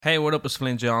Hey, what up? It's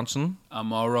Flynn Johnson.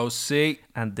 I'm ROC.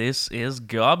 And this is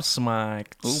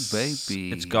Gobsmacked. Oh,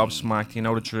 baby. It's Gobsmacked. You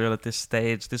know the drill at this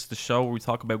stage. This is the show where we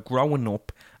talk about growing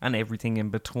up and everything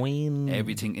in between.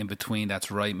 Everything in between,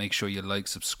 that's right. Make sure you like,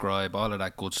 subscribe, all of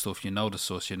that good stuff. You know the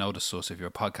sus. If you're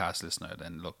a podcast listener,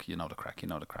 then look, you know the crack. I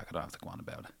don't have to go on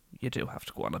about it. You do have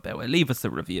to go on about it. Leave us a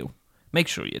review. Make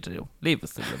sure you do. Leave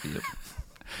us a review.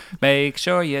 Make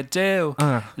sure you do.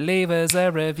 Leave us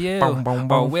a review. Boom, boom,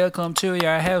 boom. Or we'll come to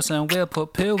your house and we'll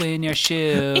put poo in your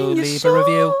shoe. Leave a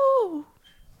review.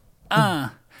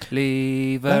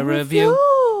 Leave a review.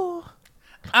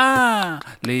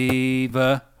 Leave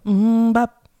a...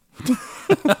 Bop.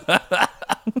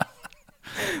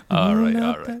 All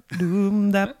right.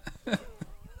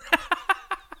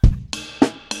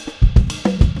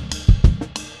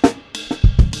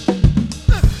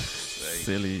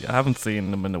 Silly. I haven't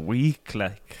seen them in a week.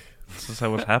 Like, this is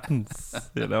how it happens.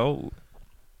 You know.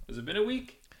 Has it been a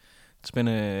week? It's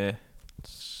been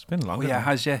longer. Oh, yeah,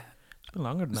 has you? It's been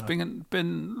longer than It's that.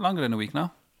 been longer than a week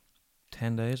now.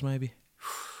 10 days maybe.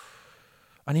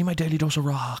 I need my daily dose of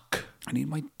rock. I need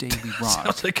my daily rock.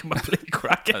 Sounds like I'm a bloody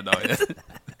cracker. I know, yeah.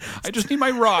 I just need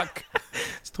my rock.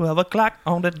 It's 12 o'clock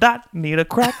on the dot. Need a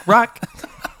crack rock.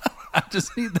 I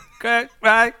just need the crack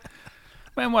rock.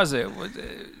 When was it?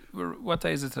 What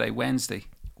day is it today? Wednesday.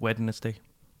 Wednesday.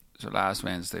 So last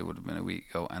Wednesday would have been a week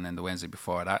ago, and then the Wednesday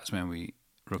before that's when we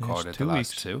recorded two the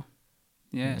last weeks. two.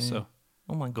 Yeah, so.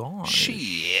 Oh my god.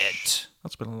 Shit.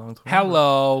 That's been a long time.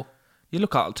 Hello. You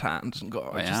look all tanned and I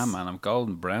gorgeous. am, man. I'm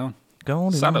golden brown.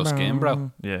 Golden Sallow brown. skin,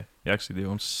 bro. Yeah, you actually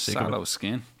do. I'm sick of Sallow it.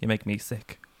 skin. You make me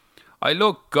sick. I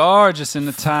look gorgeous in the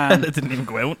And tan. it didn't even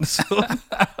go out in the sun.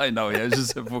 I know, yeah. It's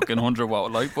just a fucking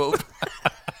 100-watt light bulb.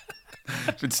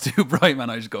 If it's too bright, man,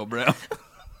 I just go brown.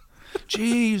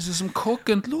 Jesus, I'm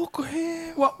cooking. Look at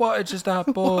him. What wattage is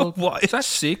that bulb? What Is that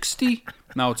 60?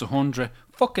 No, it's 100.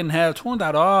 Fucking hell, turn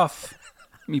that off.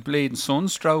 Me bleeding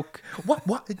sunstroke. What?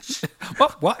 What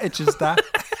wattage is that?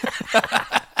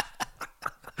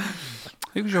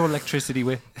 Who's your electricity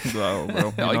with? Well,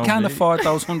 you I know can't me. afford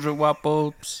those 100-watt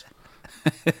bulbs.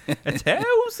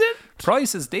 1,000.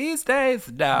 Prices these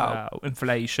days? No. No,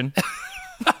 inflation.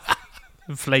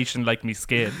 Inflation like me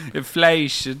skin.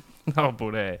 Inflation. No,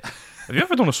 but have you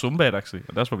ever done a sunbed, actually?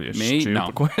 That's probably a Me? stupid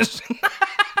No. question.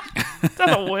 There's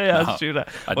no way I asked you that.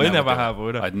 I never do have, it.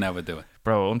 would I? I'd never do it.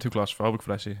 Bro, I'm too claustrophobic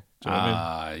for that shit. Do you know what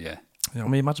I mean? Yeah. You know,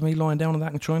 me, imagine me lying down on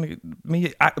that and trying to get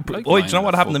me. Like Do you lying know in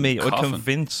what a happened to me? fucking I'd coffin.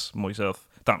 convince myself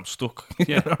that I'm stuck. You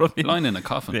Yeah, know what I mean? lying in a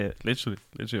coffin. Yeah, literally.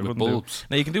 I With wouldn't bulbs. do.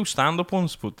 Now you can do stand-up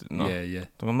ones, but no, Yeah.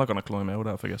 I'm not gonna climb out of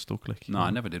that if I get stuck. Like, No, I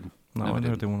never did them. No, I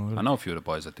never did one either. I know a few of the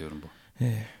boys that do them, but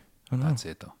Yeah, I know. that's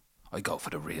it though. I go for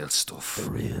the real stuff. The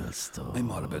real stuff.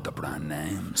 I'm all about the brand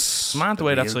names. It's mad the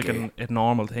way that's like real a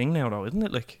normal thing now, though, isn't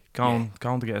it? Like going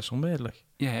to get a sunbed, like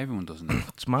Yeah, everyone doesn't.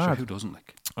 it's mad. Sure, who doesn't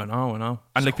like? I know. And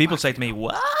So like people wacky. say to me,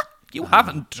 "What? You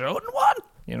haven't done one?"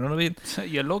 You know what I mean? So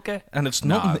you lucky. And it's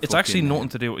Nah, nothing. It's actually fucking, nothing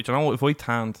to do. Do you know? If I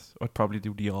tanned, I'd probably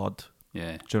do the odd.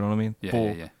 Yeah. Do you know what I mean?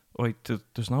 Yeah.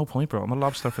 There's no point, bro. I'm a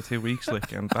lobster for 2 weeks,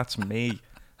 like, and that's me.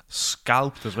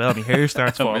 Scalped as well. My hair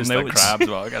starts falling out. Mr. Krabs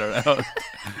walking around.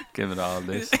 Give it all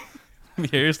this. My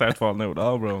hair starts falling out.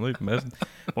 Oh, bro, I'm not even messing.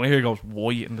 My hair goes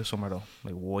white in the summer, though.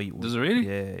 Like white. Does it really?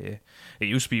 Yeah. It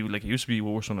used to be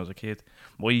worse when I was a kid.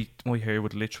 My hair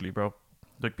would literally, bro,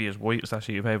 like be as white as that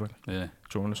sheet of paper Yeah.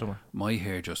 during the summer. My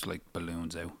hair just like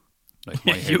balloons out. Like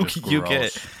my hair you just you grows.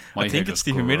 get. My I think hair it's just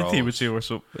the humidity grows. with you or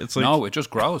something. It's like No, it just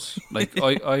grows. Like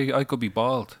I could be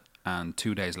bald, and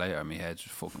 2 days later, my head's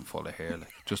just fucking full of hair.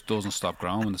 Like just doesn't stop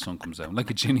growing when the sun comes out. Like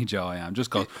a Ginny Joe, I am. Just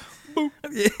goes. Boop.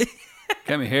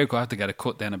 Get my hair cut. I have to get it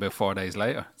cut then about 4 days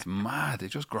later. It's mad. It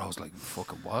just grows like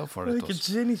fucking wildfire. It like a does.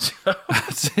 Ginny Joe.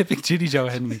 It's a big Ginny Joe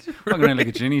head me. Walking around like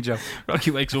a Ginny Joe.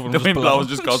 Rocky wakes up and The just wind blows.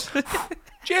 blows, just goes.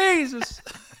 Jesus.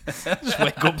 Just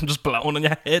wake up and just blowing on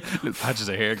your head. Little patches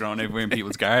of hair growing everywhere in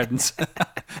people's gardens.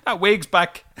 That wig's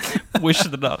back.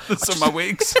 Wishing it not. Some of my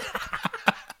wigs.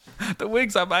 The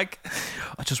wigs are back.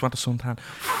 I just want a suntan.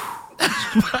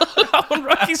 On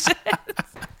Rocky's head.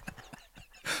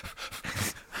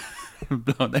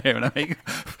 Blowing the hair and I make.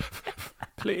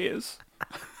 Please.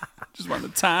 Just want a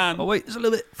tan. Oh wait, there's a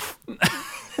little bit.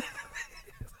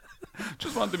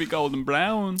 Just want to be golden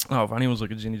brown. Oh, if anyone's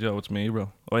like a Ginny Joe, it's me,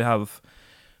 bro. I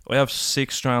have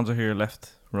 6 strands of hair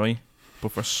left, right?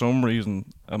 But for some reason,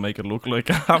 I make it look like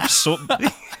I have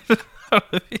something.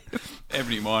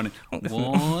 Every morning.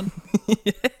 1.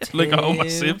 Like a Homer 2.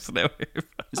 Simpson now.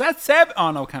 Is that 7?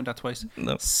 Oh no, count that twice.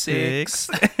 No, 6.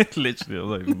 Literally, I'm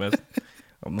not even messing.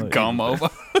 I'm not Come even- over.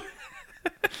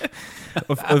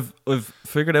 I've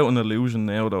figured out an illusion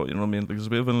now, though. You know what I mean? Like, there's a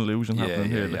bit of an illusion happening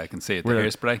here. Yeah, like, I can see it. The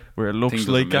hairspray. where it looks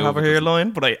Thing like doesn't I have a move, it doesn't-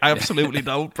 hairline, but I absolutely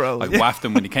don't, bro. I waffed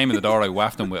him when he came in the door. I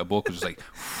waffed him with a book. It was like,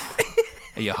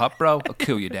 "Are you hot, bro? I'll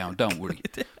cool you down. Don't worry."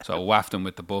 So I waffed him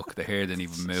with the book. The hair didn't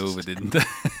even move. It didn't.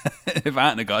 If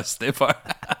Anthony got stiffer,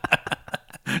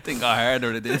 thing got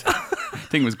harder. It did.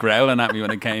 Thing was growling at me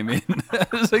when it came in. I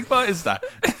was like, "What is that?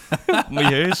 My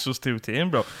hair's just too thin,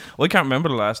 bro. Well, I can't remember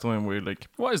the last time we like.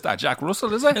 What is that? Jack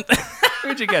Russell? Is it?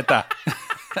 Where'd you get that?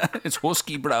 It's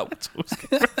husky, bro.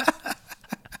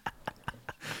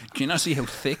 Can you not see how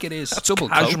thick it is? That's double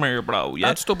coat. Cashmere, bro. Yeah,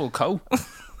 That's double coat. but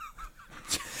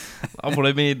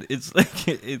I mean, it's like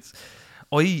it's.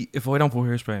 If I don't put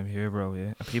hairspray in my hair, bro,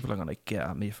 yeah, and people are gonna get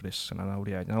at me for this, and I know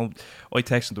they are. You know, I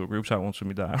texted into a group chat once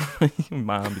with my dad, my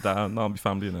mum, my dad, no, my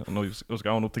family, and I was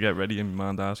going up to get ready in my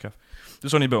man dad's gaff. This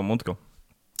was only about a month ago.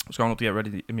 I was going up to get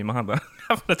ready in my man dad,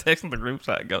 having a text in the group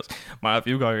chat and goes, "Man, have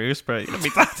you got hairspray?" And my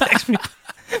dad texts me.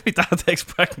 My dad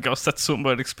texts back and goes, "That's something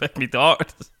I'd expect me daughter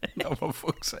to say." No, for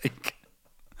fuck's sake.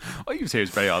 I use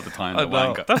hairspray all the time. I The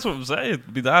know. wanker. That's what I'm saying.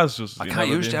 My dad's just. I you can't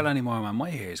know, use yeah. gel anymore, man.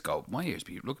 My hair's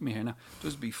be, look at me here now. It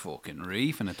does be fucking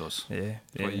reefing, it does. Yeah,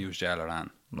 If I yeah. use gel or an.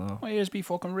 No. My hair's be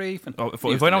fucking reefing. Oh, if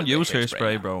Used I a don't little use bit of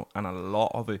hairspray, now. bro, and a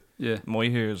lot of it, Yeah. my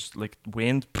hair's like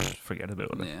wind. Forget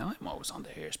about it. Yeah, I'm always on the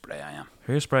hairspray, I am.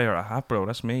 Hairspray or a hat, bro.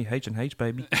 That's me. H&H,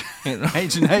 baby.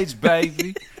 H&H,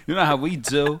 baby. You know how we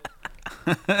do.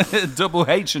 Double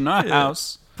H in our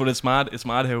house. But it's mad. It's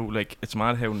mad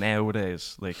how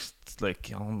nowadays, like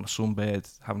on a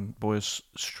sunbed, having boys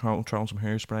throwing some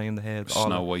hairspray in the head. all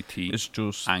Snow that. white teeth, It's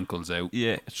just ankles out.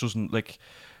 yeah. It's just like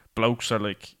blokes are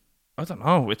like, I don't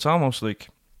know. It's almost like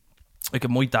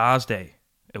in my dad's day,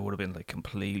 it would have been like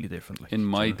completely different. Like In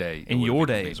my you know. day. it in would your have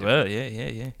been day as completely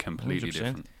well. Yeah. Completely 100%.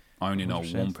 different. I only know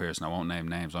 100%. one person. I won't name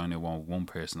names. I only know one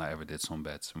person that ever did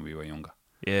sunbeds when we were younger.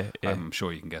 Yeah. I'm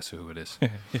sure you can guess who it is.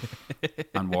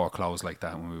 And wore clothes like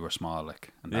that when we were small, like,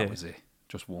 and that Yeah. was it.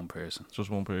 Just one person. Just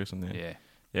one person. Yeah. Yeah.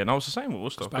 Yeah. No, it's the same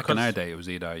with us though. Back in our day, it was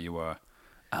either you were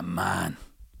a man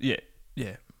Yeah.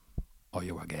 or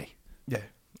you were gay. Yeah.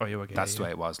 Oh, you were gay. That's the yeah.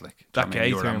 way it was. Like, That do you know what I gay mean?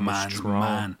 You're a term was man's strong.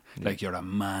 man. Yeah. Like you're a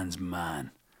man's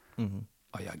man. Mm-hmm.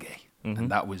 Or you're gay.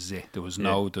 And that was it. There was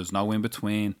no in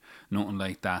between, nothing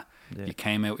like that. Yeah. You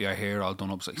came out with your hair all done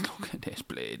up. It's like, look at this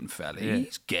bleeding fella. Yeah.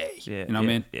 He's gay. Yeah, You know what I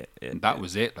mean? yeah, And that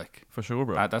was it. Like, For sure,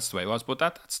 bro. that's the way it was. But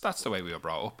that's the way we were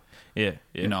brought up. Yeah.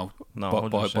 You know, No,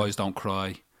 boys 100%. don't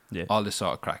cry. Yeah. All this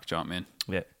sort of crack, do you know what I mean?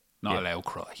 Yeah. Not Yeah. allowed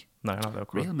cry. No, you're not allowed to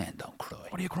cry. Real men don't cry.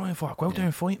 What are you crying for? Go out there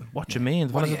and fight him. What you mean?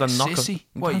 What are Fellas you, had a to knock sissy?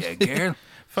 him. What are you, a girl?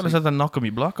 Fellas had to knock me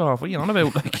block off. What are you on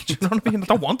about? Like, do you know what I mean? I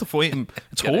don't want to fight him.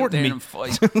 It's Get out hurting there me. and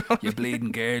fight. You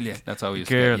bleeding girl, yeah. That's how we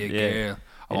used Girl, to get you, yeah. girl.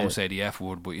 I won't say the F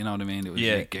word, but you know what I mean? It was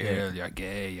Yeah, like, girl, you're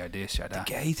gay, you're this, you're that.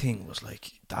 Gay thing was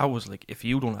like, that was like, if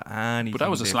you done anything. But that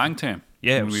was a different- slang term.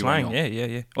 Yeah, it when was we were slang. young. Yeah. I what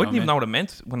I didn't even mean? know what it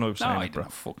meant when I was No, saying I it, bro.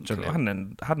 didn't fucking So clue.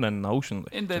 I hadn't a notion.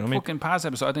 Like, In do the you know what I mean? fucking past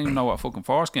episode, I didn't even know what fucking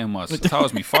foreskin was. I thought it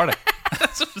was me for it.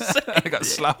 I got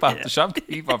slapped off the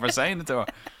shopkeeper for saying it to her.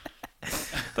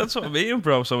 That's what I mean,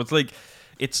 bro. So it's like,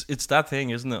 it's that thing,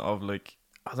 isn't it? Of like,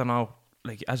 I don't know,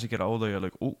 like as you get older, you're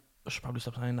like, oh, I should probably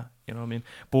stop saying that. You know what I mean?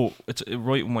 But it's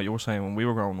right in what you were saying. When we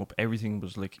were growing up, everything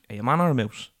was like, are you a man or a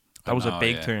mouse? That was a know,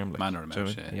 big yeah. term. Like, Man or a do you know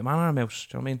mouse, what I mean? yeah. Are you a man or a mouse?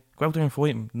 Do you know what I mean? Go out there and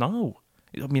fight him. No.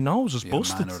 My nose is You're a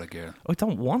busted. man or a girl. I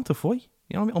don't want to fight.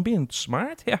 You know what I mean? I'm being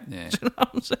smart here. Yeah. Do you know what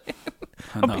I'm saying?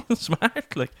 I I'm know. being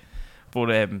smart. Like, but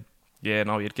yeah,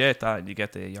 no, you'd get that. You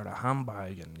get you're a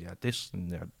handbag and you're this and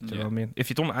you're, do you know what I mean?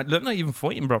 If you don't, not even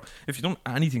fighting, bro. If you done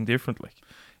anything different, like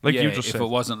yeah, you just if said, it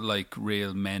wasn't like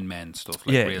real men stuff,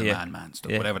 like Yeah, real yeah. man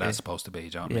stuff, Yeah, whatever that's yeah. supposed to be, do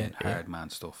you know what I Yeah, mean? yeah. Hard man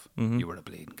stuff. Mhm. You were a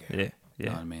bleeding girl. yeah, You know yeah,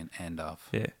 what I mean? End of.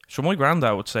 yeah. So my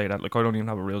granddad would say that, like, I don't even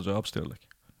have a real job still, like,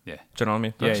 Yeah. do you know what I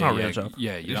mean? Yeah, That's yeah, not a yeah. real job.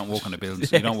 Yeah, you don't walk on a building.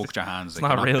 Yeah. You don't walk with your hands. It's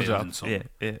Like, not a you're real job. building something.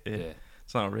 Yeah. Yeah.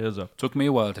 It's not a real job. Took me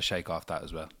a while to shake off that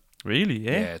as well. Really?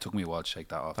 Yeah, Yeah. it took me a while to shake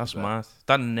that off. That's as well. mad.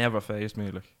 That never phased me,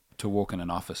 like, To work in an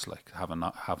office, like having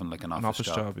like an an office,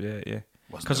 office job. Yeah.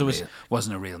 Wasn't 'Cause a it was-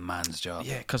 wasn't a real man's job.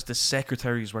 Yeah, because the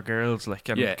secretaries were girls, like,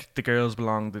 and Yeah. the girls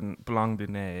belonged in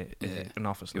an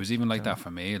office. It was even like that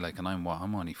for me, like, and I'm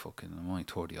only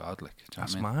 30 odd, like. Do you know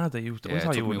That's what I mean? mad. I Yeah, thought it you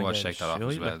took me a wouldn't while to get shake that off shy,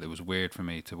 as well. like. It was weird for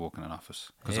me to work in an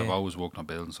office because Yeah. I've always worked on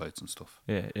building sites and stuff,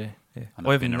 Yeah. and I've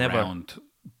I've been never. around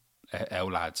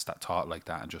our lads that taught like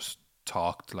that and just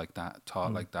talked like that,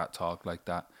 talked like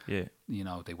that. Yeah. You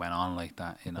know, they went on like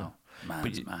that. You know, But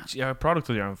man's man. you're a product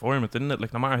of your environment, isn't it?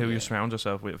 Like, no matter who Yeah. you surround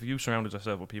yourself with, if you surrounded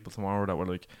yourself with people tomorrow that were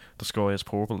like, the sky is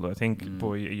purple, I think Mm.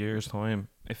 by a year's time,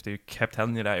 if they kept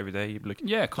telling you that every day, you'd be like,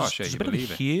 Yeah, of course, yeah, there's you a bit believe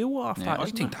of it. hue off Yeah, that. I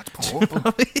isn't think there? that's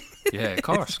purple. Yeah, of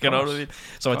course. You know what I mean?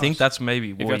 So I think that's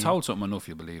maybe If why. you're told something enough,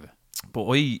 you believe it. But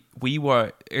we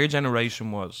were, our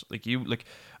generation was like you, like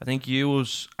I think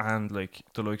yous and like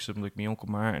the likes of like my Uncle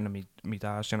Martin and me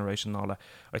dad's generation and all that.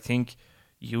 I think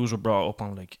yous were brought up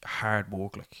on like hard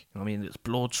work, like, you know what I mean? It's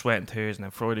blood, sweat and tears, and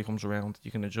then Friday comes around,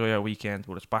 you can enjoy our weekend,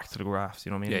 but it's back to the graft,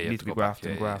 you know what I mean? Yeah, you you need have to to be go back,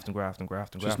 grafting, yeah, grafting, grafting,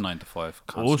 grafting, Just grafting. 9 to 5.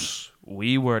 Constant. Us,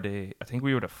 we were the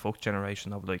fuck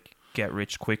generation of like get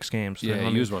rich quick schemes. Yeah, you know what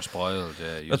I you mean? were spoiled.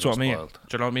 Yeah, yous That's were what I mean. spoiled. Do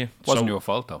you know what I mean? Wasn't So- your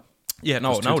fault though. Yeah, no,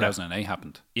 'Cause no, that, 2008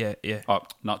 happened. yeah, yeah. Oh,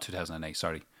 not 2008.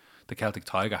 Sorry, the Celtic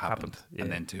Tiger happened, yeah.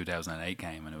 and then 2008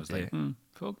 came, and it was like, Yeah.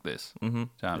 fuck this. Mm-hmm. Do you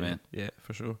know what I yeah, mean? yeah,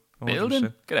 for sure. 100%.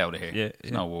 Building, get out of here. Yeah,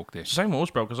 There's yeah. no work there. It's the same with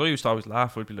us, bro, because I used to always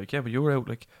laugh. I'd be like, yeah, but you were out,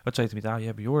 like, I'd say to me dad,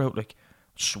 yeah, but you were out, like,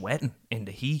 sweating in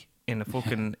the heat, in the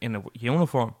fucking, in a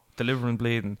uniform, delivering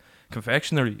bleeding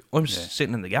confectionery. I'm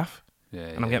sitting in the gaff, Yeah,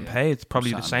 and I'm getting paid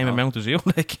probably the Sound same hard. amount as you,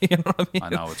 like, you know what I mean? I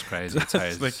know, it's crazy. It's, That's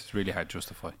hard, like- it's really hard to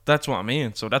justify. That's what I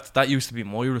mean. So that used to be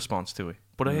my response to it.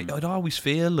 But I'd always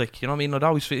feel like, you know what I mean? I'd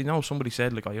always feel, you know, somebody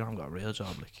said like, oh, you haven't got a real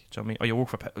job, like, do you know what I mean? Oh,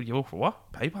 you work for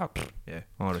what? PayPal? Pfft, yeah,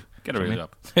 all right. Get a Do you real know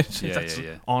job. what I mean? Yeah, That's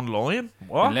yeah. online?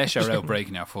 What? Unless you're out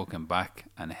breaking your fucking back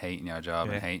and hating your job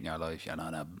Yeah. and hating your life, you're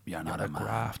not a You're man. a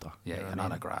grafter. Yeah, you know you're what I not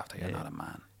mean? a grafter. You're Yeah. not a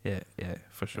man. Yeah,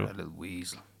 for sure. You're a little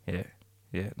weasel.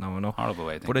 Yeah, no, I know. Horrible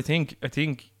way. But I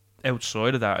think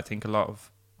outside of that, I think a lot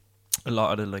of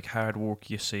the like hard work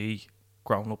you see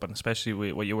growing up, and especially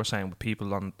with what you were saying with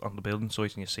people on the building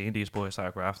sites, and you're seeing these boys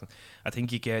start grafting. I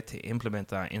think you get to implement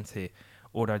that into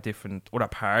other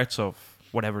parts of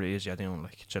whatever it is you're doing.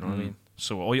 Like, do you know what I mean?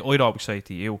 So I'd always say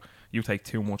to you, you take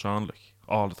too much on, like,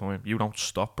 all the time. You don't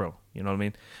stop, bro. You know what I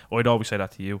mean? I'd always say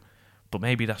that to you. But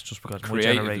maybe that's just because my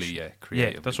Creatively, generation. yeah.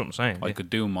 Creatively. Yeah, that's what I'm saying. I yeah. could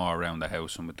do more around the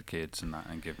house and with the kids and that,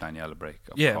 and give Danielle a break.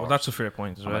 Of Yeah, well, course. that's a fair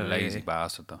point as I'm well. a lazy yeah.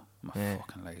 bastard though. I'm a Yeah.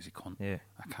 fucking lazy cunt. Yeah.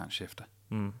 I can't shift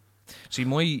it. See,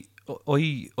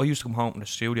 I used to come home from the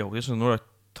studio. This is another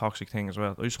toxic thing as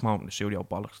well. I used to come home from the studio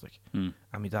bollocks, like, and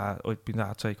my dad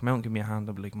say, come out and give me a hand.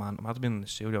 I'd be like, man, I've been in the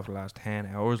studio for the last 10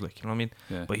 hours, like, you know what I mean?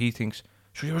 Yeah. But he thinks,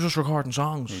 so you're just recording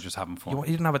songs. You're just having fun. You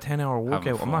didn't have a 10-hour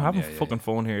workout. I'm not fun, having yeah, fucking yeah.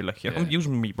 fun here. Like, Yeah. I'm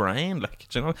using my brain, like,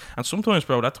 do you know. And sometimes,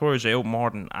 bro, that tires you out more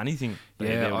than anything. that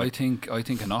you Yeah, do, I like.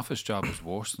 think an office job is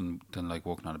worse than like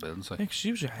working on a building site. Yeah, 'cause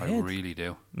use your I head. really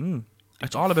do.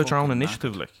 It's all about your own fucking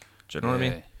initiative, like. Do you know what I Yeah,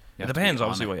 mean? you It have to be depends, on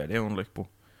obviously, it. what you're doing, like, but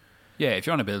Yeah, if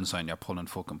you're on a building site and you're pulling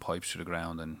fucking pipes through the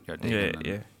ground and you're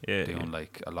digging yeah, doing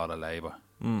like a lot of labour,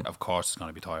 of course it's going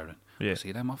to be tiring. Yeah.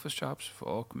 See them office jobs?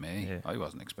 Fuck me. Yeah. I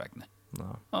wasn't expecting it.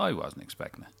 no. I wasn't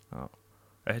expecting it. No.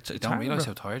 It's You don't hard, realise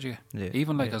bro. how tired you get. Yeah,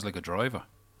 Even like yeah. as like a driver.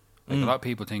 Like a lot of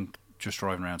people think just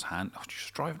driving around's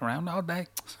just driving around all day.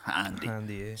 It's handy.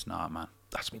 Handy, yeah. It's not, man.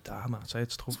 That's me dad, man. I'd say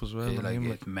it's tough as well. Feel I like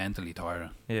mean, it's mentally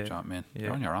tiring. Yeah. Do you know what I mean? Yeah.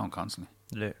 You're on your own constantly.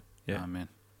 yeah, You know yeah. what I mean?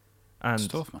 And It's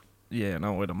tough, man. yeah,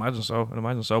 no, I'd imagine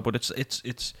so. But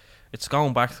it's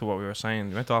going back to what we were saying.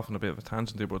 We went off on a bit of a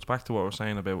tangent there, but it's back to what we were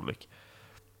saying about like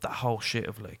that whole shit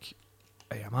of like,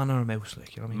 hey, a man or a mouse,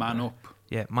 like, you know what I mean? Man up.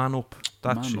 Yeah, man up.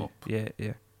 That Man shit. up.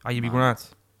 Yeah. Oh, you be Man grand.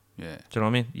 Yeah. Do you know what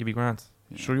I mean? You be grand.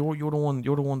 Yeah. So you're the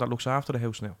one that looks after the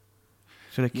house now.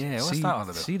 So like, Yeah, what's see, that all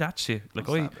about? See that shit? Like,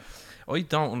 What's that about? I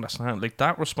don't understand. Like,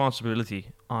 that responsibility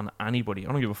on anybody.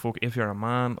 I don't give a fuck if you're a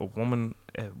man, a woman,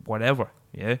 whatever.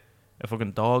 Yeah, a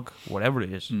fucking dog, whatever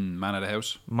it is. Man of the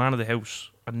house. Man of the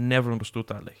house. I never understood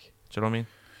that. Like, do you know what I mean?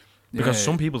 Because Yeah.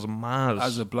 some people's mad.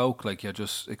 As a bloke, like, you're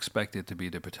just expected to be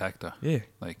the protector. Yeah,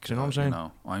 Like, Do you know what I'm saying? You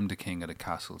know, I'm the king of the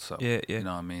castle, so Yeah, yeah. you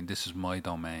know what I mean. This is my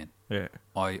domain. yeah,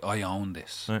 I own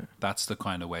this. Right. That's the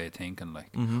kind of way of thinking.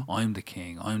 Like, Mm-hmm. I'm the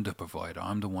king. I'm the provider.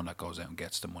 I'm the one that goes out and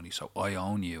gets the money. So I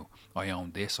own you. I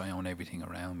own this. I own everything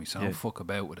around me. So Yeah. don't fuck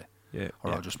about with it, yeah. or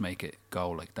yeah. I'll just make it go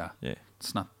like that. Yeah.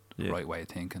 It's not the Yeah. right way of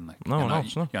thinking. Like, No, you're no, not,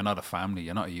 it's not. You're not a family.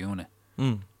 You're not a unit.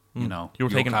 You know, You were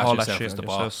taking class all that yourself shit as on the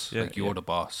yourself. boss. Yeah, like, you're yeah. the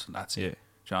boss, and that's Yeah. it.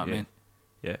 Do you know what I Yeah. mean?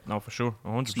 Yeah, no, for sure,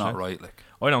 100%. It's not right. Like,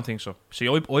 I don't think so. See,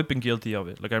 I've been guilty of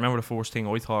it. Like, I remember the first thing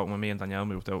I thought when me and Danielle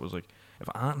moved out was like, if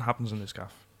anything happens in this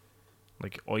gaff,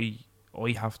 like, I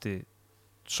have to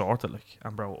sort it. Like,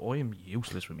 and bro, I am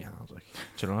useless with my hands. Like,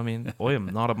 do you know what I mean? I am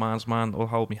not a man's man. I'll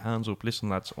hold my hands up. Listen,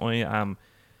 lads, I am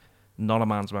not a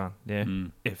man's man. Yeah.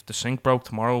 If the sink broke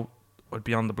tomorrow, I'd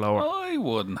be on the blower. I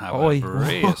wouldn't have I a wouldn't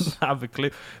brace. have a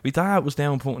clue. My dad was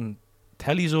down putting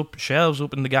tellies up, shelves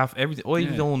up in the gaff, everything. I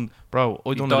Yeah. done, bro. I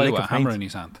He'd done a die lick with of a hammer paint. in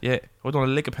his hand. Yeah, I done a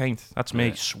lick of paint. That's me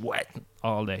Yeah. sweating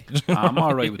all day. I'm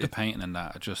alright with the painting and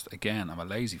that. I just, again, I'm a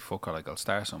lazy fucker. Like, I'll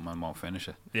start something and won't finish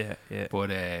it. Yeah, yeah.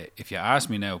 But if you ask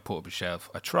me now, put up a shelf,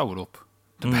 I throw it up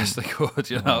the best I could,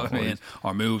 you know what I mean?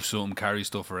 Or move something, carry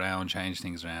stuff around, change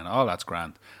things around. All that's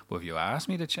grand. But if you ask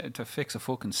me to fix a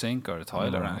fucking sink or a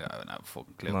toilet, I don't have a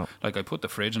fucking clue. No. Like, I put the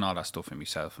fridge and all that stuff in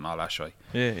myself and all that shit.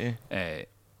 Yeah.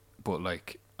 But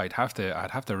like, I'd have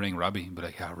to ring Robbie and be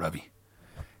like, yeah, Robbie,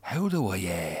 how do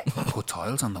I put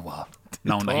tiles on the wall?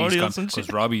 Knowing that he's gone,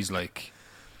 because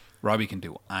Robbie can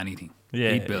do anything.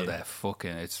 Yeah, He'd build a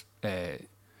fucking, it's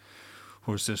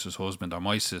her sister's husband, or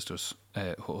my sister's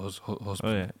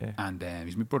husband. Yeah. And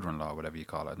he's my brother-in-law, whatever you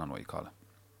call it. I don't know what you call it.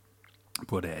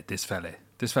 But this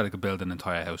fella could build an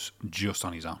entire house just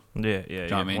on his own. Yeah. Do you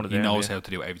know what I mean? He them, knows how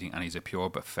to do everything, and he's a pure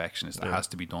perfectionist. It has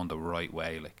to be done the right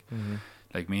way.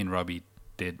 Like me and Robbie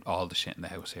did all the shit in the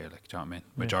house here. Like, do you know what I mean?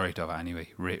 Majority of it anyway.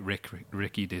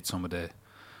 Ricky did some of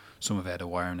the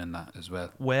wiring in that as well.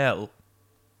 Well,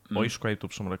 I scraped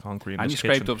up some of the concrete. And you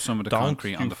scraped up some of the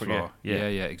concrete on the floor. Yeah,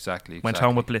 exactly. Went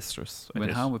home with blisters.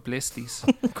 Went home with blisters.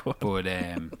 But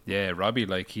Robbie,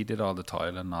 like, he did all the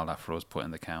tiling and all that for us. Put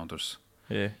in the counters.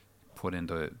 Yeah. Put in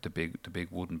the big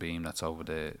wooden beam that's over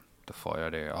the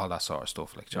fire there. All that sort of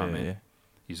stuff. Like, do you know what I mean? Yeah.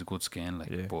 He's a good skin,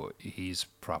 like, but he's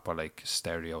proper like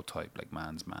stereotype, like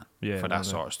man's man. Yeah, for that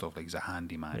sort of stuff. Like, he's a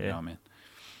handyman. Yeah. You know what I mean?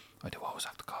 I do always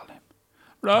have to call him,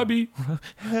 Robbie.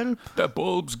 Help! The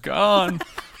bulb's gone.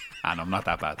 And I'm not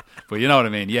that bad, but you know what I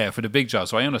mean. Yeah, for the big job.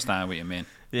 So I understand what you mean.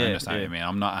 Yeah, I understand what you mean.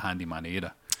 I'm not a handyman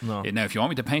either. No. Now, if you want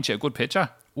me to paint you a good picture,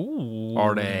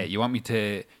 or you want me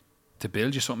to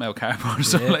build you something out of cardboard or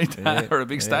something like that, or a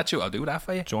big statue, I'll do that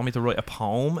for you. Do you want me to write a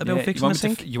poem about fixing a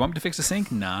sink? You want me to fix a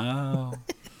sink? No.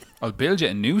 I'll build you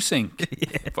a new sink,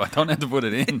 but I don't know how to put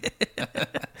it in.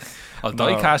 I'll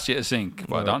die cast you a sink,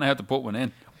 but I don't know how to put one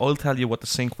in. I'll tell you what the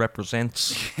sink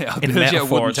represents. I'll in build you a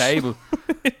wooden metaphors. table.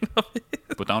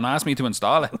 But don't ask me to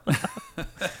install it.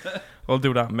 I'll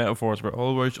do that in metaphors, but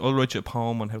I'll write you a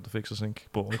poem on how to fix a sink,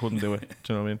 but I couldn't do it.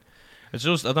 Do you know what I mean? It's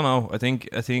just, I don't know. I think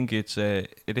it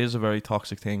is a very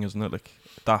toxic thing, isn't it? Like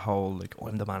that whole, like,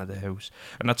 I'm the man of the house,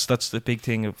 and that's the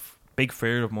big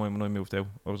fear of mine when I moved out.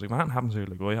 I was like, man, it happens here.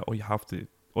 Like, you have to.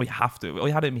 I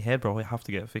had it in my head, bro. I have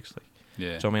to get it fixed. Like,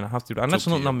 yeah. So I mean, I have to do that. And that's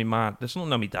nothing on me, man. There's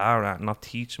nothing on me dad not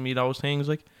teaching me those things.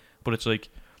 Like, but it's like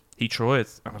he tried,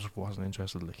 and I just wasn't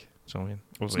interested. Like, so I mean,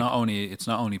 it's not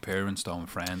only parents though and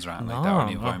friends around like that, or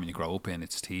the environment you grow up in.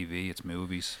 It's TV, it's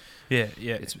movies. Yeah.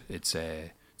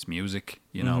 It's music.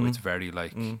 You know, it's very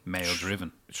like male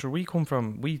driven. Sure, we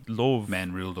love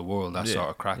men rule the world. That sort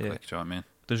of crack. Yeah. Like, do you know what I mean?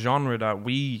 The genre that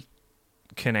we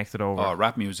connected over. Oh,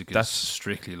 rap music is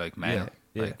strictly like male.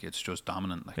 Yeah. Like, it's just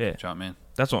dominant. Like, Yeah. do you know what I mean?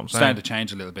 That's what I'm It's saying. starting to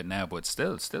change a little bit now, but it's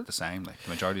still the same. Like, the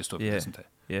majority of stuff you listen to.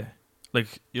 Yeah.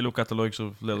 Like, you look at the likes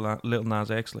of Lil Nas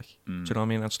X, like, do you know what I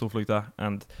mean, and stuff like that,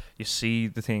 and you see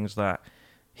the things that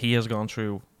he has gone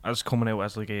through as coming out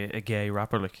as like a gay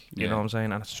rapper, like, you know what I'm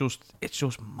saying, and it's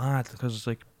just mad, because it's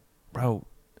like, bro,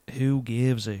 who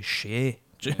gives a shit?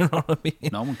 Do you know what I mean?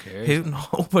 No one cares.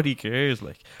 Nobody cares,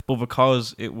 like, but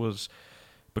because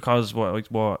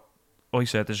what I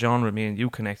said, the genre me and you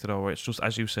connected over, it's just,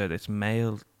 as you said, it's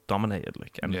male dominated,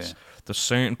 like, and there's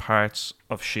certain parts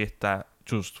of shit that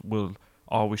just will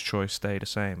always try to stay the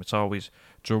same. It's always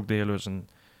drug dealers and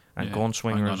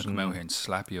gunslingers. I'm gonna come out here and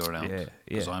slap you around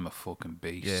because I'm a fucking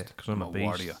beast. Yeah, because I'm a beast.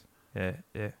 warrior.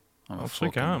 Yeah. I'm a It's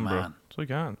fucking like man.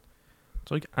 bro.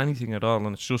 It's like anything at all,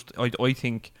 and it's just I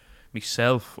think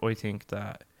myself. I think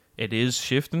that it is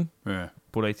shifting, Yeah.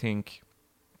 but I think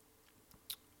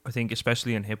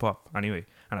especially in hip hop anyway,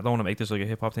 and I don't want to make this like a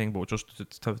hip hop thing, but just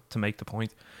to make the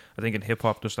point, I think in hip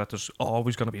hop there's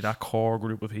always going to be that core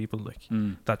group of people like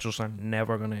that just are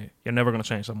never gonna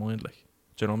change their mind. Like,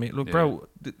 do you know what I mean? Look, bro,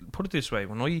 put it this way: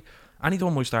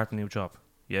 anytime I start a new job,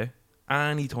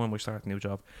 and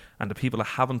the people that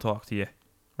haven't talked to you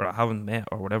or I haven't met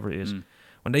or whatever it is,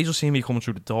 when they just see me coming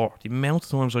through the door, the amount of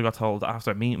times I got told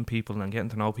after meeting people and getting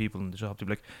to know people in the job, they'd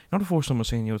be like, "Not the first time I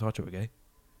seen you, I thought you were gay."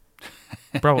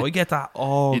 Bro, I get that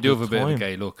all the time. You do have a bit of a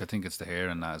gay look. I think it's the hair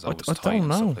and that is always I tight don't and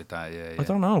know. stuff like that. Yeah. I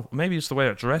don't know. Maybe it's the way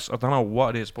I dress. I don't know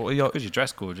what it is, but Because you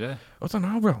dress good, yeah. I don't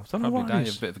know, bro. I don't know Probably what that. it You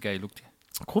is. have a bit of a gay look to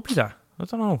you. Could be that. I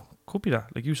don't know. Could be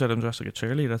that. Like you said, I'm dressed like a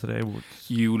cheerleader today.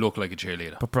 You look like a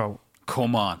cheerleader. But bro,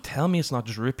 come on. tell me it's not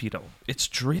drippy though. It's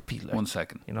drippy. Like, 1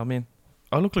 second. you know what I mean?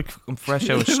 I look like I'm fresh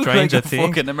You out of look Stranger like a Things.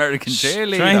 fucking American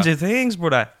cheerleader. Stranger Things,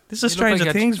 brother. This is You look Stranger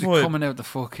like Things, boy. coming out the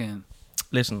fucking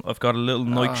Listen, I've got a little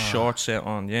Nike short set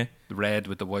on, yeah. the red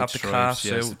with the white Have the stripes. calves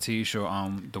Yes, out. the t-shirt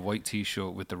on, the white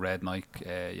t-shirt with the red Nike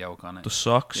yoke on it. The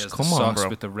socks, Yes, come the on, socks bro.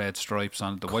 with the red stripes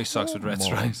on it. The white socks with red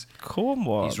Come on. stripes. Come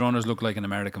on. These runners look like an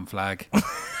American flag.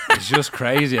 It's just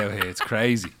crazy out here. It's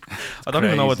crazy. I don't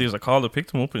even know what these are called. I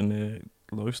picked them up in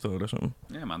lifestyle or something.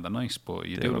 Yeah, man, they're nice, but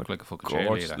you They do look look like a fucking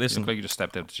gorgeous. cheerleader. Listen. You look like you just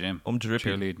stepped out the gym. I'm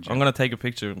dripping. Cheerleading gym. I'm gonna take a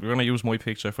picture. We're gonna use my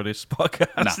picture for this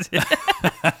podcast.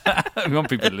 We want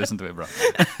people to listen to it, bro.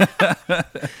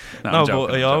 No, I'm joking,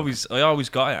 but I I'm joking. always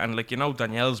got it, and like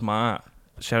Danielle's ma,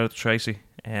 shout out to Tracy,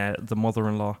 the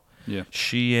mother-in-law. Yeah.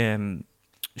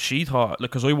 She thought, like,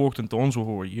 because I worked in Duns with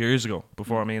her years ago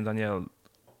before me and Danielle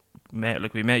met.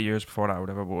 Like, we met years before that or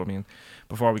whatever, but I mean,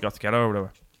 before we got together or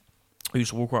whatever. I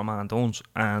used to work with a man in Duns,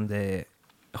 and her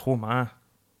ma,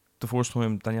 the first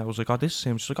time Danielle was like, "Oh, this is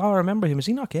him." She's like, "Oh, I remember him. Is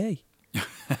he not gay?"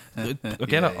 I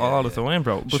get it all the time,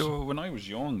 bro. But Sure, when I was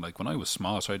young, like when I was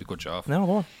small, sorry to cut you off. no,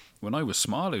 what? When I was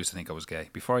small, I used to think I was gay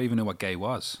before I even knew what gay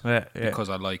was. Yeah. Because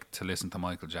I liked to listen to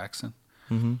Michael Jackson.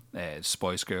 Mm-hmm.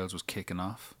 Spice Girls was kicking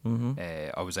off. Mm-hmm.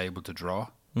 I was able to draw.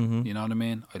 Mm-hmm. You know what I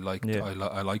mean? I liked Yeah.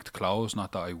 I liked clothes.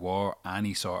 Not that I wore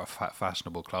any sort of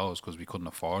fashionable clothes because we couldn't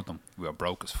afford them. We were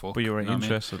broke as fuck. But you were know what I mean?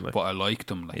 interested, like. But I liked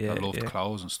them. Like Yeah, I loved yeah.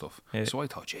 clothes and stuff. Yeah. So I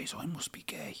thought, jeez, I must be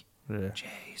gay. Yeah.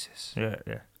 Jesus. Yeah.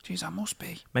 Jeez, I must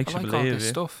be. Makes I you like all believe, this yeah.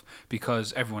 stuff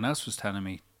because everyone else was telling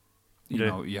me, you Yeah.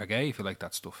 know, you're gay if you like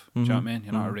that stuff. Do you know what I mean?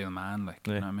 You're not a real man. Like,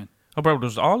 you Yeah. know what I mean? Oh, bro,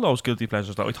 there's all those guilty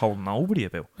pleasures that I told nobody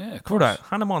about. Yeah, of For course. that,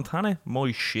 Hannah Montana,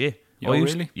 my shit. Yo, I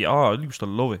used, really? Yeah, I used to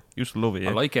love it. Yeah.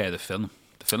 I like the film.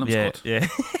 The film's yeah, good. yeah.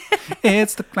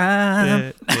 It's the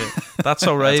plan. Yeah. That's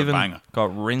so Raven banger.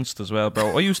 got rinsed as well,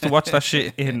 bro. I used to watch that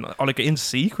shit in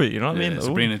secret. You know what I mean? Oh.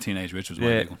 Sabrina Teenage Witch was my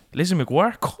Yeah. big one. Lizzie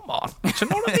McGuire, come on. Do you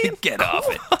know what I mean? Get off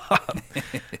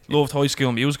it. Loved High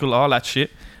School Musical, all that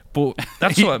shit. But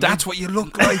that's what I mean. That's what you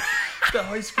look like. The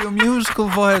High School Musical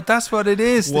vibe. That's what it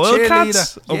is. The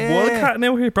Wildcats, cheerleader. a Wildcat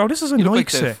now here, bro. This is a You look Nike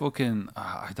like the set. fucking.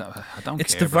 I don't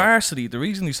It's care. the varsity. The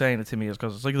reason he's saying it to me is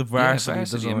because it's like the varsity.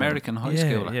 varsity design. American high Yeah,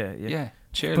 schooler. Yeah.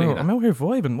 Cheerleader. Bro, I'm out here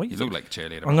vibing. What you you look think? like a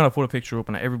cheerleader. I'm gonna put a picture up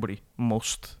and everybody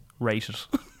must rate it.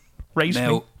 Rate me.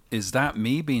 Now, is that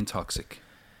me being toxic?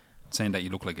 Saying that you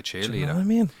look like a Do you cheerleader. know what I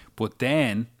mean? But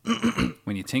then,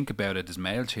 when you think about it, there's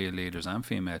male cheerleaders and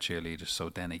female cheerleaders. So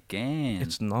then again,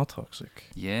 It's not toxic.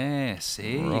 yeah,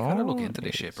 see, you gotta look into this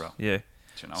Right. shit, bro. Yeah. Do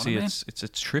you know See, what I mean? it's a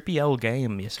trippy old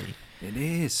game, you see. It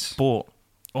is. But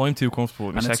I'm too comfortable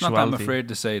with my And it's not that sexuality. I'm afraid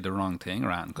to say the wrong thing,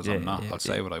 Ran, because I'm Yeah, not. yeah, I'll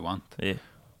say what I want. Yeah.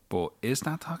 But is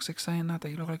that toxic saying that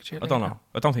you look like a cheerleader? I don't know.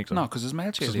 I don't think so. No, because it's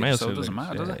male There's cheerleaders, male so it doesn't cheerleaders,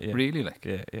 matter, does yeah, it? yeah. Really, like.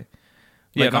 Yeah. Like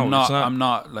Yeah, no, I'm it's not. I'm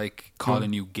not like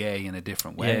calling you gay in a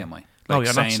different way, Yeah. am I? No, Like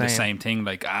you're not saying the saying- same thing,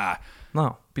 like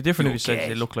No, be different if You're you said gay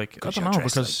they look like. I 'cause don't you're know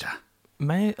dressed because like that.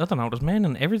 men. I don't know. There's men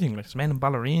in everything. Like there's men in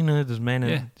ballerina. There's men in.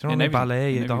 Yeah, Do you know what I in mean? every- Ballet.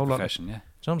 in The every whole lot. profession, yeah. Do you know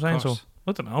what I'm saying? So course.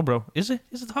 I don't know, bro. Is it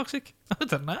toxic? I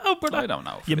don't know, brother. I don't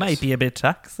know. if You it might is. be a bit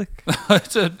toxic.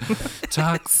 It's a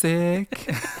toxic.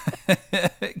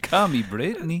 Call me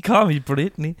Brittany. Call me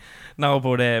Brittany. No,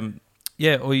 but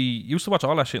yeah, I used to watch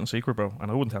all that shit in secret, bro, and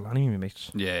I wouldn't tell any of my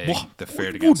mates. Yeah, What? the fair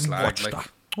I to get wouldn't slag. watch Like,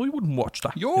 that. I wouldn't watch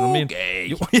that. you're You know what I mean? gay.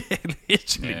 Yeah,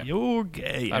 literally, Yeah. you're gay.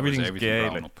 That was Everything's everything gay.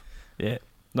 growing Like. up. Yeah.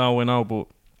 No, I know, but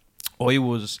I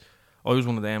was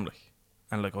one of them, like,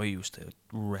 and like I used to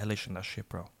relish in that shit,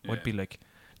 bro. Yeah. I'd be like,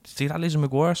 see that Lizzie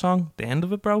McGuire song? The end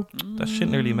of it, bro. That shit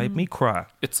nearly made me cry.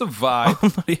 It's a vibe.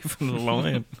 I'm not even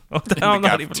lying. I'm the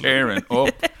not even tearing up.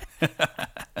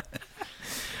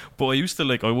 But I used to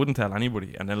like, I wouldn't tell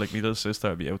anybody, and then like my little sister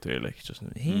would be out there like, just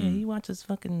he watches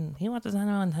Hannah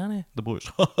Montana. The boys,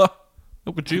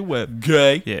 look at you,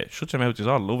 Gay. yeah, shut your mouth. You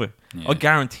all love it. Yeah. I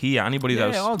guarantee you, anybody Yeah,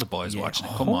 that's all the boys Yeah, watching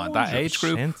it. Come on, that age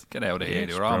group. 100%. Get out of here. Yes,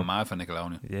 They were all bro. mad for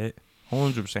Nickelodeon. yeah,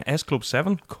 100%. S Club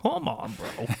 7, come on, bro.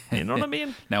 You know what I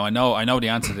mean? Now I know the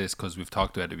answer to this because we've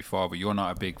talked about it before, but you're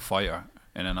not a big fighter,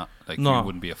 and not like No. you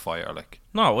wouldn't be a fighter. Like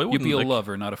No, I wouldn't. you'd be a like,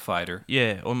 lover, not a fighter.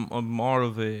 Yeah, I'm more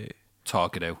of a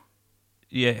Talk it out.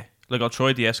 yeah. Like I'll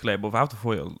try to escalate, but if I have to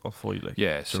fight, I'll fight. Like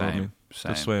Yeah, do you know what I mean? same.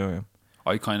 That's the way I am.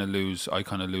 I kind of lose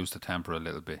the temper a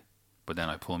little bit, but then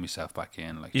I pull myself back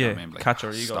in. Like, do you know Yeah, what I mean? Like, catch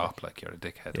our ego. Stop, like you're a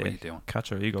dickhead. Yeah, What are you doing?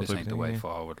 catch our ego. This type ain't the thing, way yeah.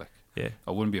 forward. Like, Yeah,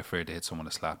 I wouldn't be afraid to hit someone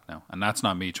a slap now, and that's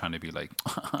not me trying to be like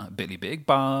Billy Big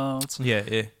Balls. yeah,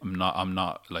 yeah. I'm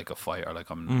not like a fighter.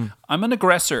 Like I'm an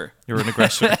aggressor. You're an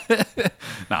aggressor.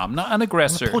 No, I'm not an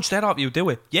aggressor. Punch that off, you do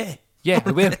it. Yeah. Yeah,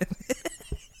 I will.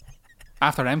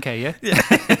 After MK,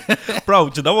 yeah. Bro,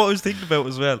 do you know what I was thinking about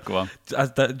as well? Go on.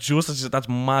 That's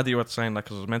mad that you were saying that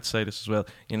because I was meant to say this as well.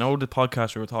 You know the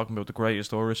podcast we were talking about, the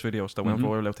greatest Irish videos that went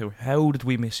viral out there. How did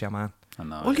we miss you, man? I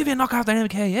know. We'll give you a knockout on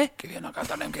MK, yeah? Give you a knockout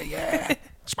on MK, yeah.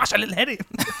 Smash a little head in.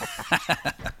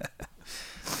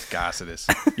 Gas it is.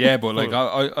 Yeah, but like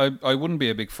I wouldn't be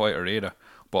a big fighter either.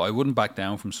 But I wouldn't back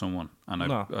down from someone, and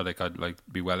No. I'd like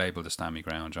be well able to stand my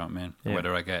ground. Do you know what I mean? Yeah.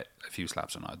 Whether I get a few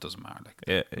slaps or not, it doesn't matter. Like,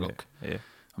 Yeah, look, yeah.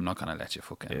 I'm not gonna let you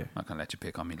fucking. Yeah. I'm not gonna let you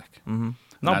pick on me. Like, Mm-hmm. and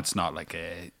No. that's not like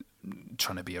a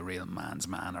trying to be a real man's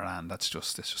man or Anne. It's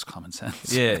just common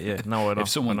sense. Yeah. No, I know. If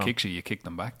someone I know. kicks you kick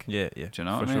them back. Yeah. Do you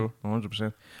know for what I mean? sure,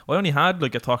 100%. I only had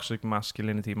like a toxic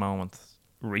masculinity moment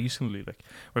recently, like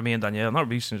where me and Danielle, not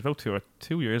recently, it's about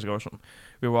 2 years ago or something.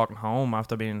 We were walking home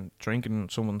after being drinking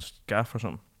someone's gaff or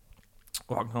something.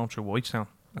 Walking home through Whitestown,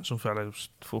 and some fella was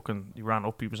fucking. He ran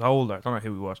up. He was older. I don't know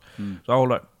who he was. He was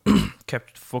older.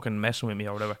 Kept fucking messing with me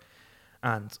or whatever,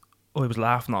 and I was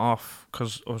laughing it off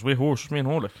because I was with her. Me and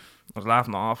her, like I was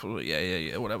laughing it off. I was like,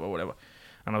 yeah, whatever.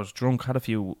 And I was drunk. Had a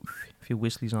few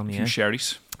whistleys on me. A few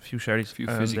sherries. A few sherries. A few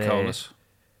fizzy colas.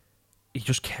 He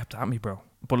just kept at me, bro.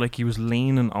 But like he was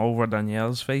leaning over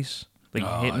Danielle's face, like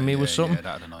hitting me with something. Yeah,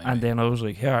 that'd annoy and me. then I was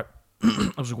like, yeah.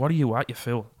 I was like, what are you at, you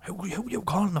Phil? Who you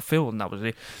calling a Phil? And that was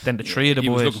it. Then the three of the he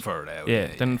boys. was looking for it out. Yeah,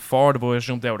 then four of the boys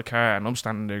jumped out of the car, and I'm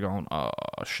standing there going, oh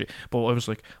shit. But I was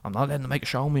like, I'm not letting them make a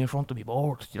show of me in front of me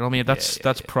board. You know what I mean?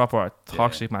 That's proper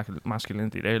toxic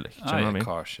masculinity there. Like, do you know what I mean? Of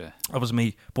course, yeah. That was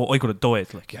me, but I could have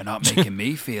died. Like, You're not making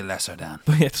me feel lesser than.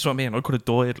 But yeah, that's what I mean. I could have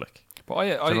died. Like, but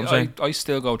I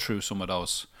still go through some of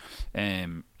those.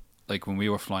 Like when we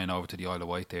were flying over to the Isle of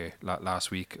Wight there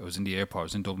last week, I was in the airport. I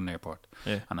was in Dublin Airport,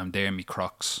 and I'm there in me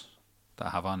Crocs that I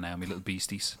have on now, my little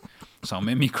beasties. So I'm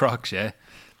in me Crocs, yeah.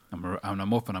 And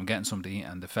I'm up and I'm getting something to eat,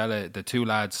 and the two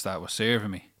lads that were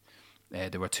serving me,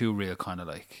 they were two real kind of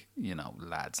like, you know,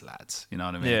 lads. You know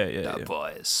what I mean? Yeah.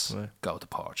 Boys go to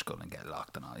Portugal and get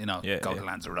locked and all. You know, go to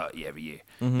Lanzarote every year.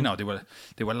 Mm-hmm. You know,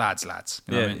 they were lads.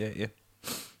 You know what I mean? Yeah.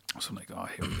 So I'm like, oh,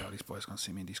 here we go. These boys going to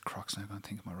see me in these Crocs now. They're going to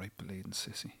think I'm a right bleeding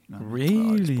sissy. You know what I mean?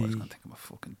 Oh, these boys going to think I'm a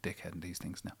fucking dickhead and these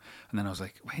things now. And then I was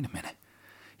like, wait a minute.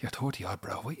 You're 30 odd,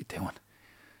 bro. What are you doing?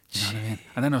 You know what I mean?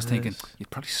 And then I was thinking, you'd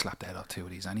probably slap the head off two of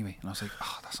these anyway. And I was like,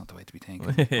 oh, that's not the way to be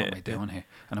thinking. What am I doing here?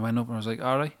 And I went up and I was like,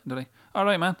 all right. And they're like, all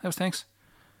right, man. How's things?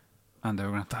 And they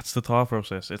were going, that's the thought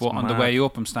process. It's but on the mad. way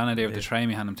up, I'm standing there with the tray in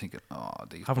my hand. I'm thinking, oh,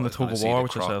 these having the boys tug gonna of see war the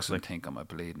with Crocs yourself, and like, think I'm a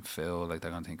bleeding Phil. Like,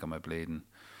 they're going to think I'm a bleeding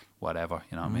whatever.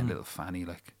 You know what I mean? Little fanny,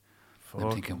 like. And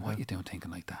I'm thinking, what are you doing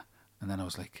thinking like that? And then I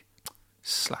was like,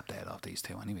 slap the head off these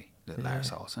two anyway, little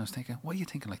arseholes. And I was thinking, what are you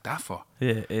thinking like that for?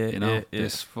 Yeah. You know,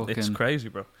 this fucking. It's crazy,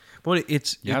 bro. But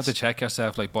you have to check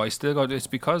yourself, like, but I still go, it's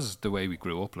because the way we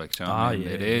grew up, like, you know what I mean?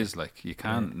 It is, like, you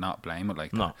can't not blame it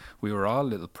like that. We were all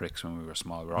little pricks when we were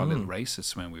small. We were all little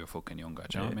racists when we were fucking younger,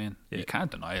 do you know what I mean? You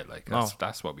can't deny it, like,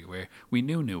 that's what we were. We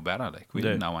knew better, like, we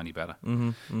didn't know any better.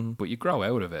 But you grow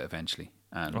out of it eventually.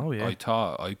 And I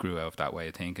thought I grew out of that way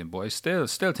of thinking, but I still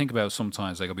think about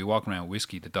sometimes, like, I'll be walking around with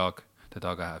Whiskey, the dog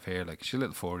I have here, like, she's a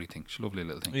little 40 thing, she's a lovely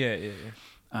little thing. Yeah.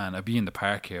 And I'd be in the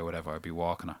park here or whatever, I'd be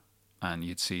walking her, and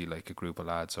you'd see like a group of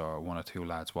lads or one or two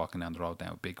lads walking down the road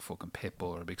now, a big fucking pit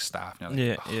bull or a big staff, and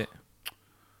you're like,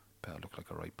 better look like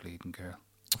a right bleeding girl,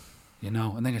 you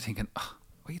know. And then you're thinking, what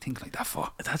are you thinking like that for?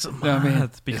 That's mad. You know what I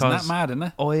mean? Because isn't that mad, isn't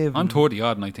it? I'm 30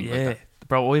 odd and I think like that.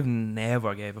 Bro, I've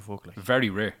never gave a fuck. Like, very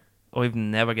rare. I've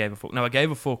never gave a fuck. Now, I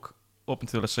gave a fuck up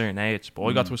until a certain age, but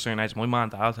I got to a certain age, my man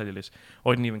and dad, I'll tell you this, I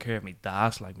didn't even care if my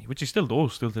dad's like me, which he still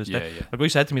does, still to this day. Like, I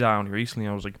said to me that only recently,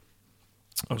 I was like,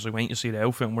 waiting to see the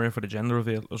outfit I'm wearing for the gender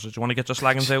reveal. I was like, do you want to get your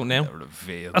slaggins out now?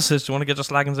 I said, do you want to get your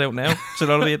slaggins out now? So, you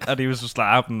know what I mean? And he was just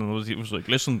laughing, and he was like,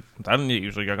 listen, I'm telling you, he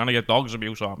was like, you're going to get dog's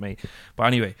abuse off me. But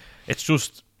anyway, it's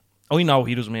just, I know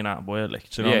he doesn't mean that well, like,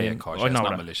 do you know what I mean? Of course, I know it's not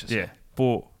that. malicious. Yeah,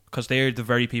 but, because they're the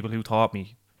very people who taught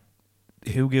me,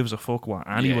 who gives a fuck what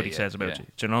anybody says about you?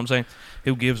 Do you know what I'm saying?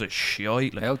 Who gives a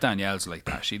shit? Like, Danielle's like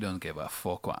that. She doesn't give a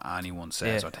fuck what anyone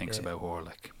says or thinks about her.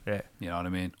 Like, you know what I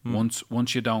mean?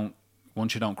 Once you don't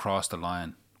cross the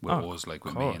line with us, like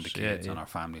with me and the kids and our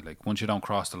family, like once you don't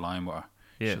cross the line with her,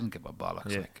 she doesn't give a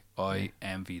bollocks. Like, I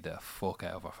envy the fuck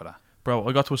out of her for that. Bro,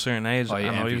 I got to a certain age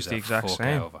and I was the exact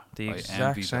same. I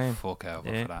envy the fuck out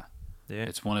of her for that. Yeah.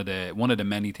 It's one of the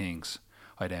many things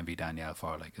I'd envy Danielle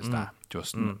for, like, is that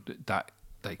just that,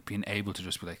 like, being able to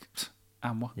just be like,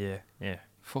 and what? Yeah.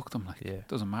 Fuck them, like, it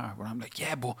doesn't matter. But I'm like,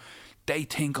 yeah, but they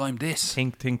think I'm this.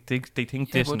 They think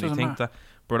this and they think that,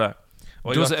 brother.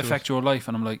 Does it affect your life?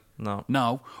 And I'm like,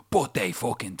 no, but they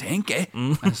fucking think it.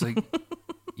 And it's like,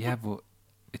 yeah, but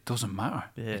it doesn't matter.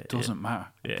 It doesn't matter.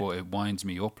 But it winds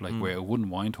me up, like, where it wouldn't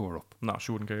wind her up. No,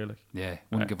 she wouldn't care, like. Yeah,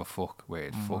 wouldn't give a fuck. Where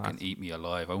it'd fucking eat me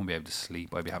alive. I wouldn't be able to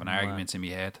sleep. I'd be having arguments in my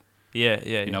head. Yeah.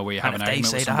 You know, where you have an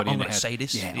argument with somebody in the head. Say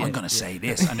this. Yeah, I'm going to say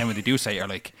this. And then when they do say it, you're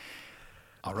like,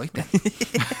 all right then.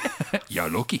 You're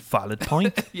lucky. Valid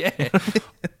point. Yeah.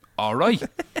 All right.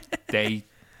 They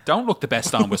don't look the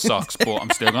best on with socks, but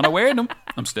I'm still going to wear them.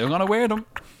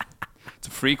 It's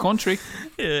a free country.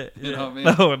 Yeah. You know what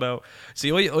I mean? No. See,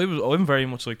 I'm very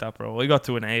much like that, bro. I got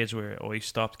to an age where I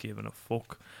stopped giving a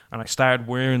fuck and I started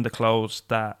wearing the clothes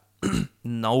that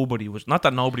nobody was, not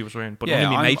that nobody was wearing, but only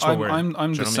my mates were wearing.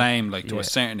 I'm Do you the know what I mean? same, like to Yeah. a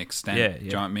certain extent. Yeah, Do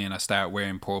you know what I mean? I start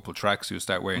wearing purple tracksuits,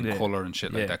 start wearing Yeah. colour and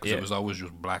shit like Yeah, that, because yeah. it was always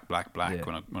just black Yeah.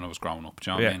 when I was growing up.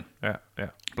 Do you know what I Yeah, mean? yeah.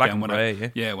 Black Then and when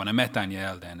grey, yeah. when I met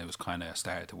Danielle, then it was kind of, I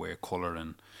started to wear colour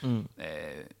and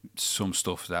some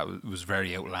stuff that was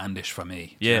very outlandish for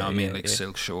me. Do you Yeah, know what I mean? yeah, Like yeah.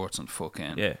 silk shorts and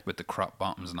fucking Yeah. with the crop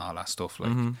bottoms and all that stuff.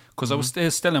 Like, because I was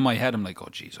still in my head, I'm like, oh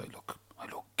jeez, I look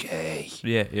gay.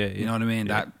 Yeah, yeah, yeah. You know what I mean?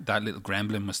 Yeah. That little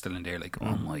gremlin was still in there, like,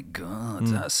 oh my god,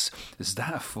 is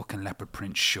that a fucking leopard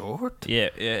print short? Yeah,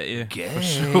 yeah.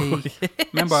 Gay.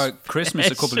 Remember Christmas a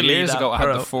couple of Especially years that, ago, I had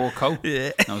bro. the fur coat.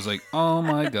 Yeah. And I was like, oh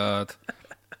my god.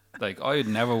 Like, I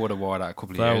never would have wore that a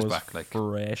couple of That years was back. Like,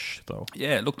 fresh, though.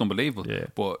 yeah, it looked unbelievable. Yeah.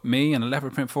 But me and a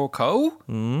leopard print fur coat,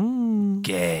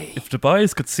 gay. If the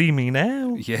boys could see me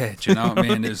now. Yeah, do you know what I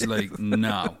mean? It's like,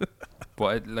 no.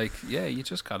 But you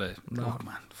just gotta look,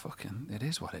 man. Fucking, it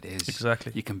is what it is.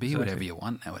 Exactly. You can be Exactly. whatever you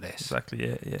want nowadays. Exactly,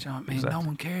 yeah, yeah. Do you know what I mean? Exactly. No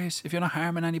one cares if you're not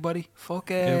harming anybody.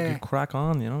 Fuck You it. crack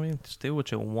on, you know what I mean? Just do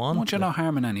what you want. Once you're not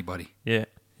harming anybody Yeah,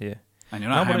 yeah. and you're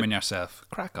not No, but harming yourself,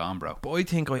 crack on, bro. But I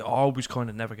think I always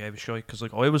kind of never gave a shit because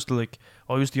I was the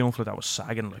young fella that was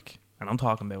sagging and I'm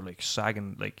talking about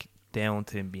sagging down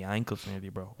to my ankles nearly,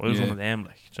 bro. I was Yeah. one of them, do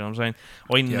you know what I'm saying?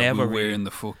 I Yeah, never we really, wearing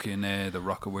the fucking the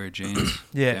Rockaware jeans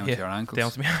yeah, down yeah, to your ankles.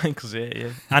 down to my ankles, yeah.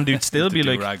 And they'd still The be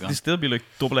do-rag on. they'd still be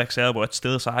double XL, but it's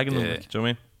still sagging them, Yeah. do you know what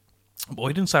I mean? But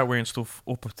I didn't start wearing stuff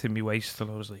up to my waist till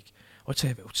I was I'd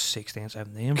say about 16,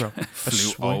 17, bro.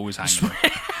 Flute always hanging.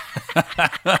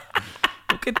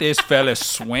 Look at this fella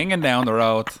swinging down the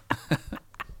road.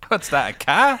 What's that, a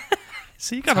car?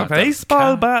 See, you got a Not that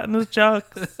baseball cat. bat in his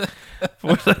jocks.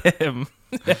 But,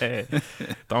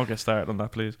 don't get started on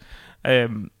that, please.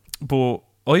 But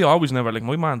I always never, my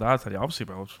mum and dad tell you, obviously,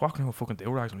 bro, I was walking around with fucking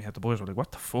do-rags when we had the boys. I was like,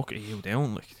 what the fuck are you doing?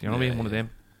 You know what I mean? One of them.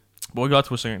 But I got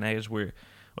to a certain age where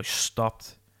I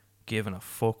stopped giving a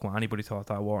fuck what anybody thought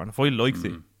that was. And if I liked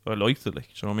it, I liked it, do you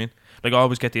know what I mean? I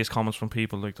always get these comments from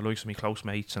people, the likes of me close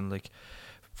mates and,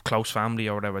 close family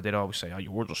or whatever. They'd always say, oh,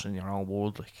 you're just in your own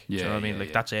world, do you know what I mean?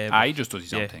 That's it. He just does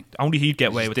his own thing. Only he'd get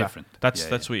He's away with different. that. Yeah,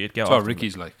 That's what you'd get That's off what them,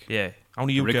 Ricky's like. Yeah,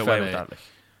 only you Rick get away with fella- that.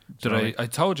 Did I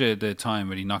told you the time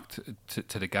when he knocked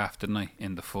to the gaff, didn't I?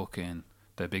 In the fucking,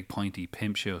 the big pointy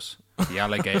pimp shoes. The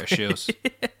alligator shoes.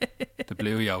 The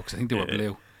blue yokes. I think they were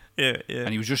blue. Yeah.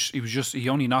 And he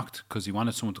only knocked because he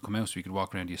wanted someone to come out so he could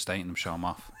walk around the estate and them show him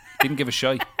off. Didn't give a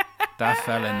shit. That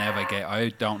fella never gave. I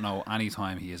don't know any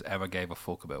time he has ever gave a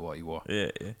fuck about what he wore.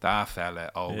 Yeah. That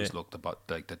fella always looked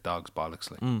like the dog's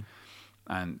bollocks,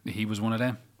 and he was one of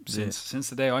them. Since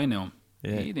the day I knew him,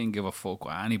 he didn't give a fuck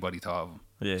what anybody thought of him.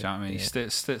 Yeah, Do you know what I mean? yeah.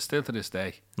 He's still to this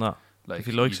day. No. Like If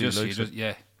he likes it, he likes it.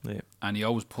 yeah. Yeah. And he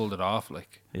always pulled it off,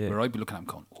 Yeah. where I'd be looking at him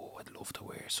going, "Oh, I'd love to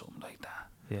wear something like that."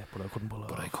 Yeah, but I couldn't pull it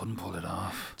But off. I couldn't pull it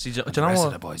off. See, do And you the know rest what?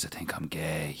 of the boys, I think I'm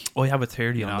gay. I have a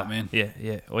theory You on know that. what I mean?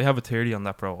 Yeah. I have a theory on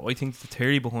that, bro. I think the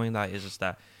theory behind that is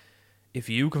that if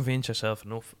you convince yourself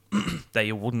enough that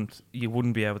you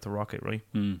wouldn't be able to rock it, right?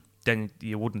 Then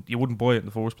you wouldn't buy it in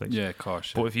the first place. Yeah, of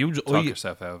course. But if you talk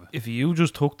yourself out of it. if you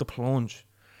just took the plunge,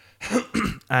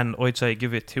 and I'd say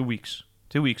give it 2 weeks,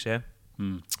 yeah,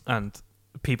 and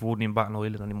people wouldn't even bat an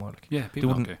eyelid anymore. Yeah, they people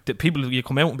don't wouldn't. care. People, you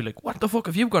come out and be like, "What the fuck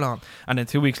have you got on?" And then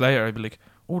 2 weeks later, I'd be like,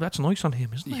 "Oh, that's nice on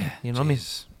him, isn't it?" Yeah, You know what I mean?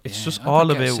 jeez. It's Yeah, just I'd all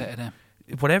get a about set of them.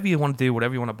 whatever you want to do,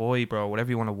 whatever you want to buy, bro, whatever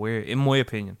you want to wear. In my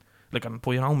opinion,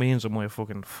 by no means am I a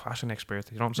fucking fashion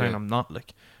expert. You know what I'm saying? Yeah. I'm not.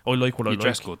 I like what I You like.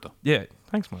 dress good though. Yeah,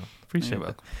 thanks, man. Appreciate You're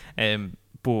that.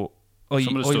 But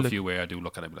Some of the stuff like, you wear, I do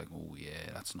look at it and be like, "Oh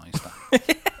yeah, that's nice."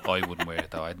 That I wouldn't wear it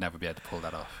though. I'd never be able to pull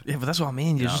that off. yeah, but that's what I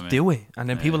mean. You You know just what I do it, and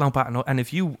then people Yeah. don't bat an eye. And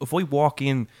if I walk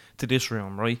in to this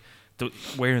room, right,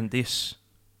 wearing this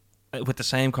with the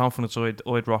same confidence I'd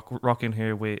rock in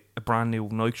here with a brand new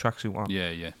Nike tracksuit on, Yeah,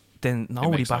 yeah. then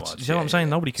nobody makes no bats. odds. You see what Yeah, I'm saying?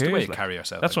 yeah. Nobody It's cares. the way you like. carry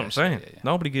yourself, That's I what I'm guess. saying. Yeah, yeah.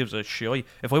 Nobody gives a shit.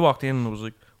 If I walked in and was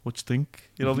like, "What you think?"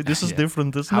 You know, this is Yeah.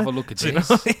 different, isn't Have it? a look at Do you know this.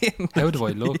 what I mean? How do I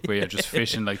look? Where you're just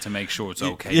fishing to make sure it's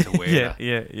okay to wear yeah, that.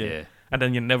 yeah. Yeah. And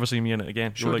then you never see me in it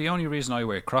again. Sure, You're the only reason I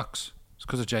wear Crocs is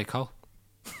because of J. Cole.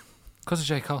 Because of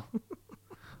J. Cole.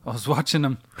 I was watching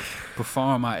him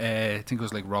perform at, I think it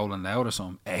was like Rolling Loud or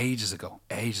something, ages ago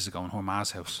in her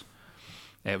ma's house.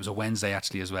 It was a Wednesday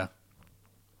actually as well.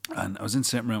 And I was in the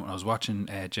sitting room and I was watching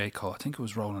J. Cole. I think it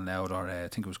was Rolling Loud or I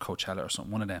think it was Coachella or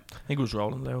something, one of them. I think it was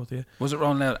Rolling Loud, yeah. Was it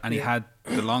Rolling Loud? And he had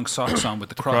the long socks on with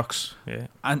the Crocs. Yeah.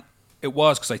 And it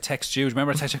was because I texted you.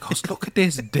 Remember I texted you, goes, "Look at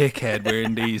this dickhead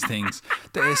wearing these things.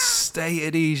 The state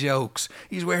of these yokes.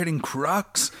 He's wearing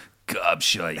Crocs.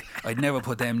 Gobshite. I'd never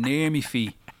put them near me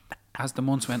feet." As the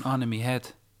months went on in my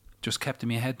head, just kept in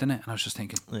my head, didn't it? And I was just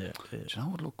thinking, Yeah. do you know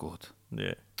what would look good?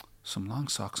 Yeah. some long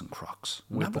socks and Crocs.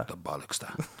 With Never the bollocks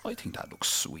that. I think that looks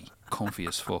sweet. Comfy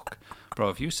as fuck. Bro,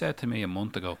 if you said to me a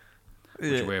month ago,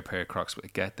 would you wear a pair of Crocs?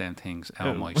 But get them things out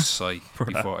of my sight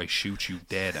before I shoot you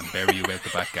dead and bury you out the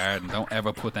back garden. Don't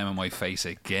ever put them in my face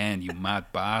again, you mad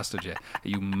bastard. You. Are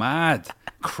you mad?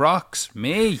 Crocs?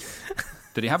 Me?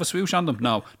 Did he have a swoosh on them?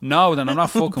 No. No, then I'm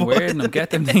not fucking wearing them.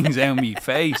 Get them things out of my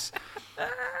face.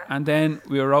 And then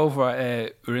we were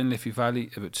over, we were in Liffey Valley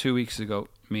about 2 weeks ago,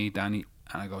 me, Danny,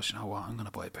 and I go, you know what, I'm going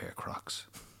to buy a pair of Crocs.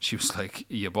 She was like,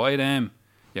 you buy them,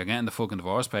 you're getting the fucking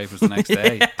divorce papers the next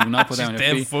day. Do not put them on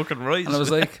your feet. Fucking right. And I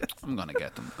was like, I'm going to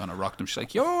get them, I'm going to rock them. She's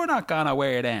like, you're not going to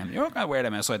wear them. You're going to wear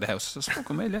them outside the house. I said,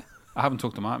 fucking will you? I haven't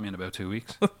took them at me in about 2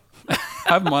 weeks. I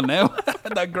have them on now.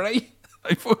 They're great.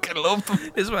 I fucking love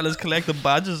them. As well as collecting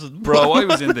badges. And bro, I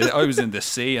was in the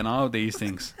sea and all these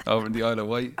things over in the Isle of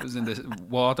Wight. I was in the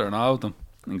water and all of them.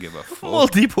 Didn't give a fuck.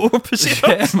 Multi-purpose.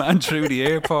 Yeah, man, through the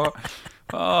airport.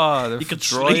 Oh, you could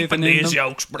sleep in these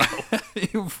yokes, bro.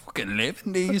 You fucking live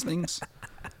in these things.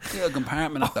 Yeah, a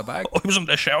compartment at the back. I was in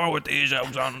the shower with these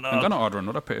yokes on. I'm gonna order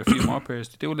another pair, a few more pairs.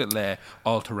 Do a little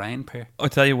all-terrain pair. I'll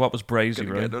tell you what was brazy,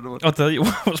 right? I'll tell you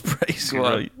what was brazy,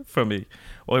 right? For me,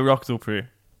 I rocked up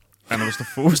here. And it was the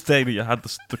first day that you had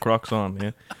the Crocs on,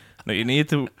 yeah. Now you needed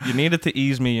to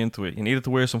ease me into it. You needed to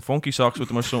wear some funky socks with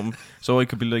them or something, so I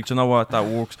could be like, you know what, that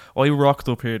works. I rocked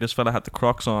up here. This fella had the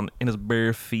Crocs on in his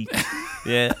bare feet.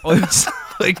 Yeah, I was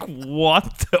like,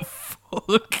 what the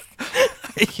fuck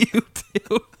are you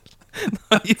doing?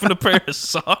 Not even a pair of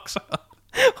socks on.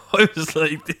 I was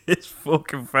like, this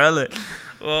fucking fella.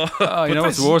 Oh, you know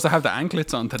what's worse? I have the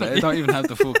anklets on today. I don't even have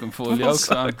the fucking full yokes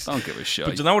on. Don't give a shit.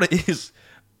 But you know what it is?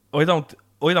 I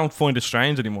don't find it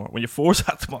strange anymore when you force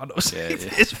at them on us. Yeah.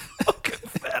 This fucking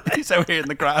fella. He's out here in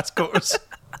the grass course.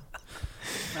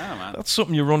 Nah, man. That's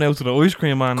something you run out to the ice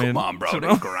cream man in. Come on, bro,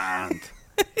 they're grand.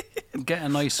 Get a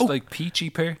nice like peachy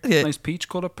pair, nice peach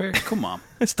colour pair. Come on.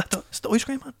 It's the ice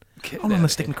cream man. Hold on, I'm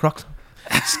sticking Crocs.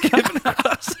 Skipping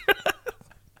across.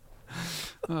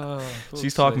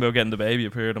 She's talking about getting the baby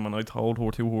a pair of them, and I told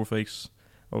her to her face,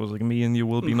 I was like, me and you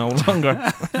will be no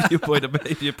longer. You buy the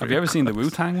baby a pair. Have you ever seen the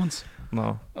Wu-Tang ones?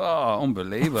 No. Oh,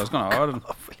 unbelievable. I was going to order them.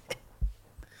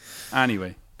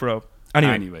 Anyway. Bro.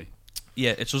 Anyway.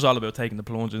 Yeah, it's just all about taking the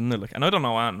plunge, isn't it? Like, and I don't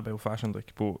know anything about fashion,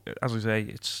 like, but as I say,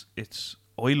 it's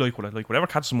I like what I like. Whatever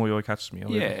catches my eye catches me.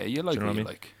 Yeah, you like what you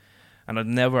like. And I've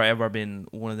never ever been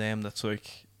one of them that's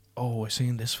like, oh, I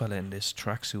seen this fella in this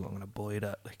tracksuit, I'm gonna buy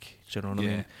that. Like, do you know what I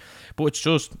mean? But it's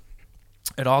just,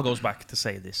 it all goes back to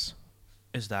say this,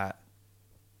 is that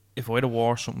if I'd have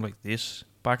wore something like this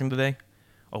back in the day,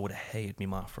 I would have hated me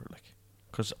man for it, like,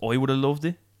 because I would have loved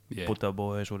it, but the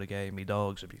boys would have gave me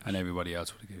dogs abuse, and everybody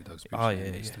else would have given dogs abuse. Oh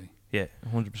yeah,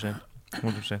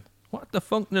 100%. What the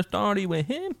fuck the story with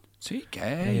him? Is he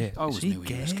gay? I always knew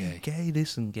he was gay. Gay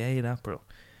this and gay that, bro.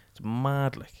 It's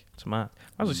mad, like, it's mad.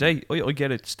 As I say, I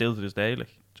get it still to this day, like,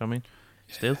 do you know what I mean?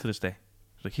 Still to this day.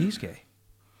 It's like, he's gay.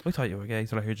 I thought you were gay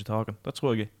till I heard you talking. That's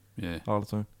why I gay. Yeah. All the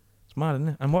time. It's mad, isn't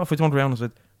it? And what if I turned around and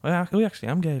said, I actually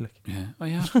am gay, like. Yeah. Oh,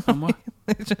 yeah. And what?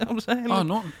 I'm saying, like, oh,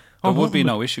 nothing. There would be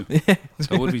no issue. Yeah.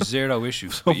 There would be zero issue.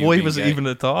 So why was it even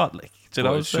a thought, like? Do you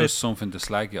know, it's just something to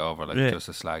slag you over, like, just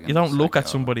a slag. You don't look at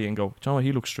somebody and go, do you know what,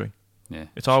 he looks straight. Yeah.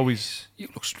 It's always, you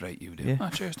look straight, you do. Yeah. Oh,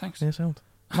 cheers, thanks. Yeah, sound.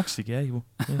 I'm actually gay. Well,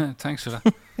 yeah. Thanks for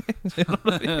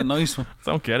that. Nice one.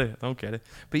 Don't get it.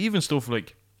 But even stuff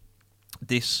like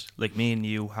this, like me and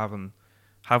you having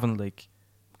like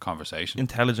conversation,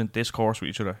 intelligent discourse with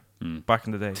each other back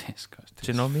in the day. Discourse.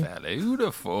 Do you know me? Who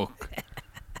the fuck?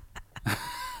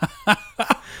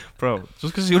 Bro,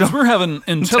 just because we're having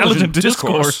intelligent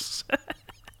discourse.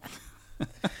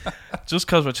 Just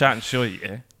because we're chatting shit,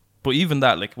 yeah. But even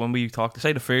that, like, when we talk,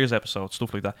 say the fears episode,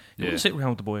 stuff like that, you wouldn't sit around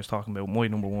with the boys talking about my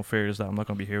number one fear is that I'm not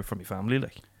going to be here for my family,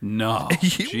 like. No.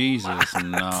 Jesus,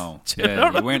 no.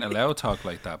 Yeah, you weren't allowed to talk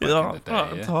like that back in the day.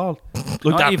 Not at all.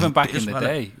 Not even back in the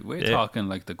day. We're talking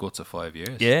like the guts of 5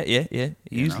 years. Yeah.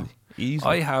 Easily.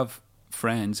 I have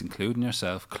friends, including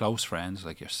yourself, close friends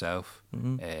like yourself,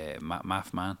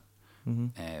 Math Man,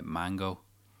 Mango,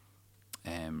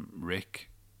 Rick,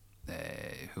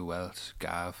 who else?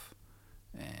 Gav.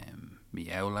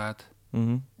 Meow Lad,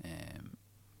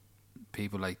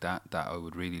 people like that I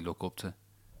would really look up to,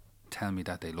 tell me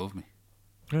that they love me.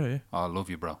 Yeah. Oh, I love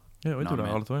you, bro. Yeah, I do that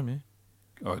all the time, yeah.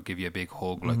 Or give you a big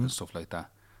hug, like, and stuff like that.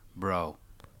 Bro.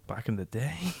 Back in the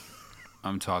day.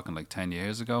 I'm talking like 10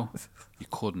 years ago. You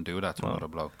couldn't do that to another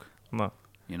bloke. No.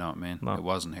 You know what I mean? No. It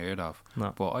wasn't heard of.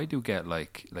 No. But I do get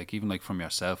like even like from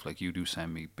yourself, like you do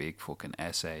send me big fucking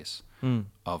essays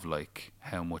of like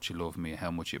how much you love me,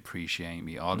 how much you appreciate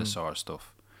me, all this sort of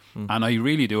stuff. And I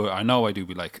really do. I know I do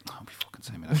be like, oh, be fucking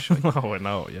saying me that shit. No, I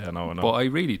know. Yeah, no, I know. But I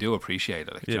really do appreciate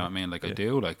it. Like, do you know Yeah. what I mean? Like, I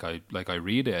do. Like I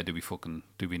read it. I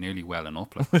do be nearly welling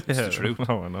up. Like, it's Yeah, the truth.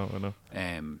 No, I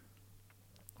know.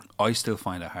 I still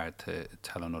find it hard to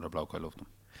tell another bloke I love them.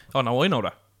 Oh no, I know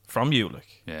that from you.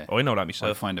 Like, Yeah. I know that I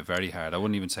myself. find it very hard. I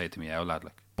wouldn't even say it to me out loud.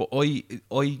 Like, But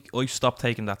I stopped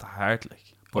taking that to heart.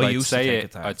 Like, but I I'd used say to take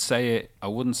it. to heart. I'd say it. I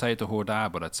wouldn't say it to her dad,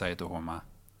 but I'd say it to her ma.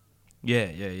 Yeah.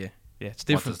 It's What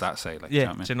different. does that say? Like, Yeah, do you know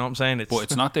what I mean? do you know what I'm saying? But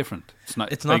it's not different. It's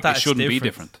not. It's not like, that it shouldn't it's be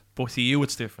different. But to you,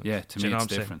 it's different. Yeah, to Do you me know it's what I'm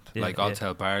saying? different. Yeah, Like I'll yeah.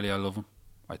 tell Barley I love him.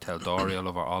 I tell Dory I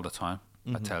love her all the time. I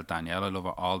Mm-hmm. tell Danielle I love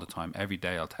her all the time. Every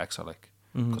day I'll text her like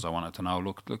Mm-hmm. because I want her to know.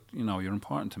 Look, you know you're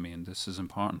important to me, and this is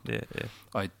important. Yeah.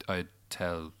 I'd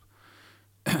tell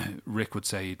Rick would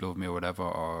say he'd love me or whatever,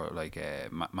 or like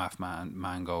Math Man,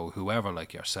 Mango, whoever,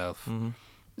 like yourself. Mm-hmm.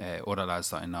 Other lads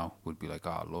that I know would be like,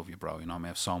 "Oh, I love you, bro. You know, I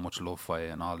have so much love for you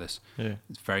and all this." Yeah.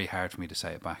 It's very hard for me to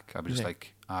say it back. I'd be just Yeah.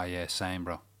 like, "Ah, yeah, same,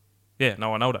 bro." Yeah,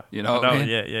 no, I know that. You know, I what I mean?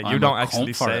 Yeah. You I'm don't a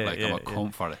actually cunt for say it. Like it. I'm Yeah, a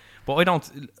cunt for it. But I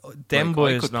don't. Them Like,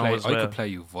 boys I could know play, as I well. could play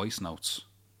you voice notes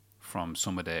from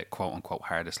some of the quote unquote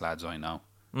hardest lads I know,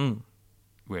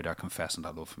 where they're confessing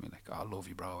that love for me. Like, oh, I love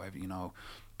you, bro. You know,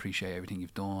 appreciate everything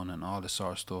you've done and all this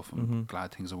sort of stuff. I'm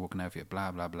glad things are working out for you.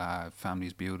 Blah blah blah.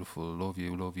 Family's beautiful. Love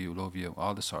you, love you, love you.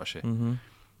 All this sort of shit.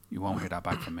 You won't hear that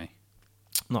back from me.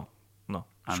 No.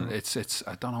 And Sure. it's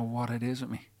I don't know what it is with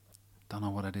me. Don't know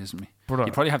what it is with me. But,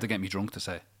 You probably have to get me drunk to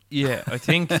say. Yeah, I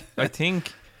think. I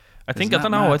don't that know.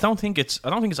 mad? I don't think it's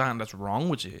anything that's wrong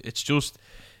with you. It's just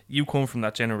you come from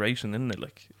that generation, isn't it?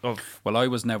 Like of Well, I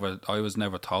was never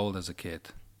told as a kid,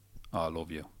 oh, I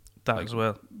love you. that Like, as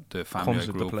well. The family Comes I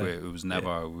with grew the up play. with, it was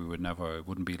never, we would never, it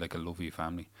wouldn't be like a lovey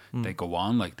family. They go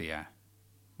on like they are,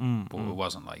 but it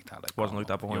wasn't like that. Like, Wasn't like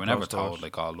that you behind were never closed told doors.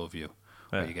 like, oh, I love you,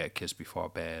 Yeah. or you get a kiss before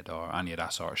bed, or any of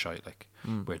that sort of shit. Like,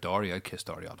 where Dory, I'd kiss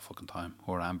Dory all the fucking time,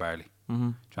 her and Barley. Do you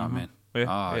know what I mean?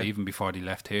 Yeah, yeah. Even before they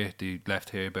left here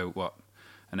about what,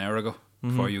 an hour ago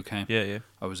before you came. Yeah.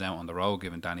 I was out on the road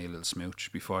giving Danny a little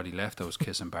smooch. Before they left, I was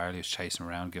kissing Barley. I was chasing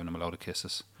around, giving him a load of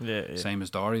kisses. Yeah. Same as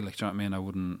Dory, like, do you know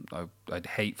what I mean? I'd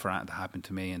hate for that to happen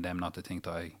to me and them not to think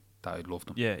that I loved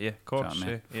them. Yeah. Of Do you know course. what I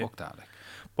mean? Yeah. Fuck that, like.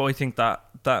 But I think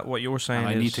that what you were saying And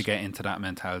I is need to get into that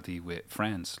mentality with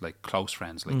friends, like close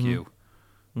friends, like you,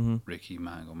 Ricky,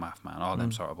 Mango, Math Man, all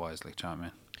them sort of boys, like, do you know what I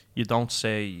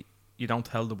mean? you don't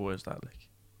tell the boys that, like,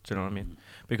 do you know what I mean?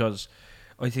 Because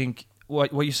I think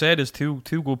what you said is two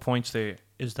good points there.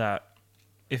 Is that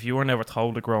if you were never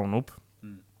told it growing up,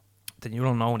 then you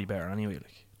don't know any better anyway.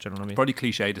 Like, do you know what I mean? Probably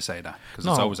cliche to say that because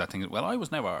No. it's always that thing. Well, I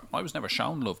was never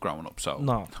shown love growing up, so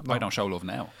No. I don't show love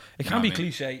now. It You can't know be what I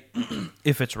mean? cliche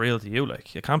if it's real to you.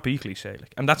 Like, it can't be cliche.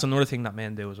 Like, and that's another thing that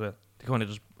men do as well. They kind of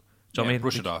just, do you know what I mean?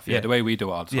 brush it Like, off. Yeah, the way we do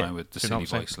it all the time with the Do you know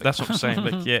silly what I'm saying? voice. Like, That's what I'm saying.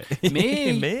 Like, yeah,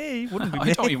 Me? me wouldn't be I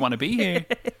me. don't even want to be here.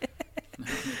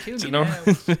 Kill me you know?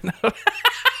 now.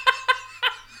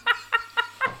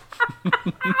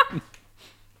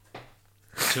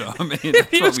 Do you know what I mean?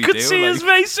 That's You what just we could do. see his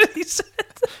Like, face when he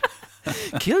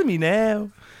said, "Kill me now."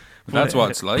 that's But, what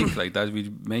it's like. Like that,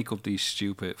 we make up these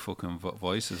stupid fucking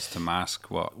voices to mask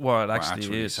what What it we're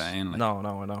actually is. saying. Like, No,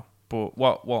 I know. But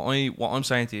what I'm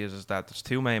saying to you is that there's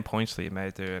two main points that you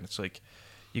made there, and it's like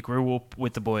you grew up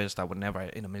with the boys that would never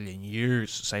in a million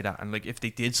years say that, and like if they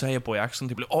did say it by accident,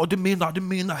 they'd be like, "Oh, I didn't mean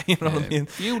that. You know what I mean?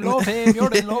 You love him.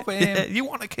 You're in love with him. Yeah, you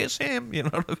want to kiss him. You know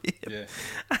what I mean?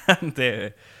 Yeah.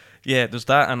 And yeah, there's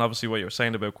that, and obviously what you were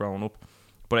saying about growing up.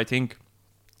 But I think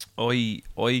I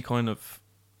kind of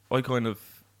I told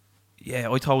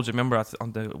you, remember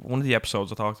on the one of the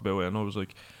episodes I talked about it, and I was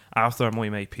like, after my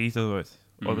mate Peter died,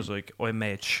 I was like, I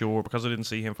made sure, because I didn't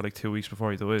see him for like 2 weeks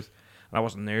before he died, and I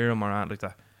wasn't near him or anything like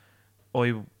that,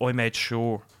 I made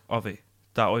sure of it,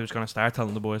 that I was going to start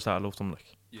telling the boys that I loved them, like,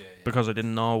 because I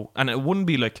didn't know, and it wouldn't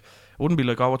be like,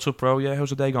 oh, what's up, bro? Yeah,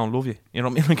 how's the day going? Love you. You know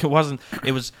what I mean? Like,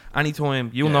 it was any time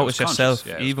you'll Yeah, notice it was conscious.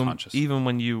 yourself, Yeah, it was conscious. even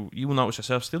when you notice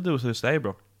yourself, still do it to this day,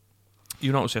 bro.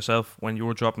 You notice yourself when you're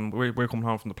we're coming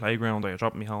home from the playground, or you're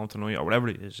dropping me home tonight, or whatever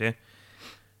it is, yeah.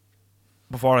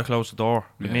 Before I close the door,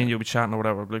 me and you'll be chatting or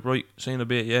whatever, I'll be like, right, see you in a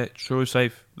bit, yeah, sure,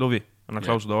 safe, love you, and I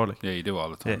close the door, like, Yeah, you do all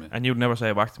the yeah, time. Yeah. and you'd never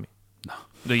say it back to me.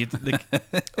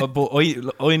 No, but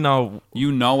I know.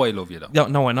 You know I love you though. Yeah,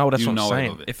 no, I know. That's You what know I'm I saying.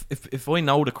 love it. If I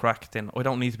know the crack, then I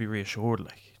don't need to be reassured.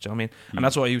 Like, do you know what I mean? And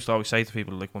that's what I used to always say to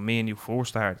people. Like, when me and you first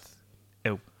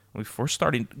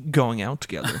started going out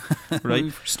together, right?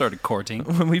 We started courting.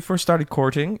 When we first started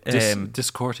courting,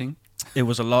 Discourting. it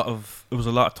was a lot of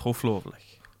tough love.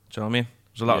 Like, do you know what I mean?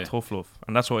 There's a lot of tough love,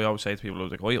 and that's what I always say to people. I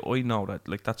was like, I know that,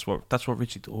 like, that's what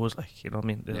Richie does, like, you know what I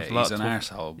mean? There's a lot he's of an tough,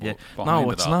 arsehole, but yeah. behind No,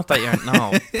 it it's all- not that you're,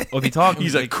 no. I'll be talking.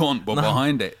 He's like, a cunt, but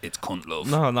behind it, it's cunt love.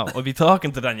 No, I'll be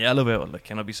talking to Danielle about it, like,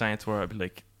 and I'll be saying to her, I'll be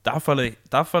like, that fella,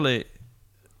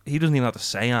 he doesn't even have to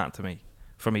say that to me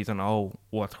for me to know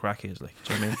what the crack is, like,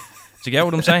 do you know what I mean? Do you get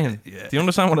what I'm saying? Yeah. Do you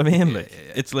understand what I mean? Like,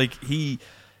 yeah. it's like he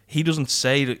doesn't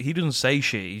say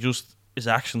shit. He just, his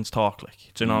actions talk, like,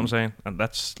 do you know what I'm saying? And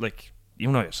that's like,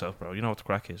 you know yourself, bro. You know what the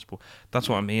crack is, but that's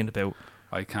what I mean about.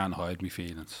 I can't hide my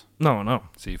feelings. No.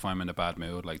 See, if I'm in a bad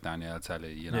mood, like Danielle tell you,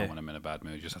 Yeah. when I'm in a bad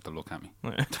mood, you just have to look at me.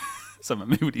 Yeah. So I'm a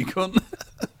moody cunt.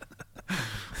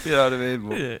 You know what I mean?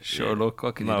 But Yeah, sure, yeah. look,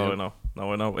 what can you do?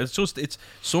 I know. It's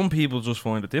some people just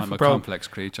find it different, I'm a bro. complex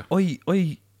creature.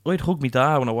 I'd hug me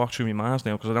dad when I walk through my man's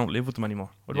now because I don't live with them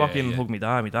anymore. I'd walk in and Yeah. hug me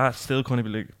dad. My dad still kind of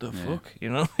be like, the Yeah. fuck, you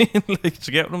know? Like, do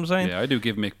you get what I'm saying? Yeah, I do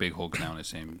give Mick big hugs now and I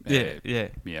see him. Yeah.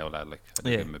 Meow lad, like I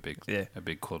do Yeah. give him a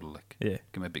big cuddle, like Yeah.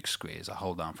 give him a big squeeze. I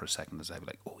hold on for a second as I be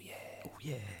like, oh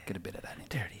yeah, get a bit of that in there.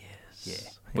 There he is. Yeah,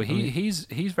 but he's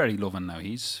very loving now.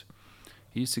 He's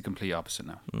the complete opposite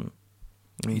now.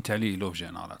 He tell you he loves you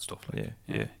and all that stuff. Like,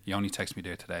 Yeah. He only texted me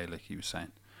there today, like he was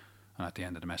saying, and at the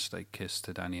end of the message, like kiss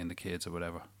to Danny and the kids or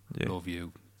whatever. Yeah. Love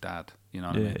you, Dad. You know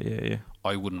what I mean? Yeah.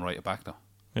 I wouldn't write it back though.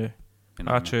 Yeah. You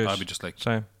know what I mean? cheers. I'd be just like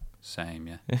Same.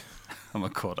 yeah. I'm a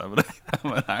cut. I'm an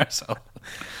arsehole.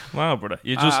 Wow, brother.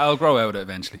 You just, I'll grow out of it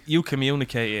eventually. you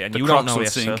communicate it and The you Crocs don't know will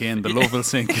yourself. sink in. The love will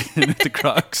sink in with the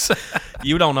Crocs.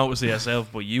 You don't notice it yourself,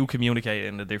 but you communicate it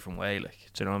in a different way, like,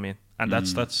 do you know what I mean? And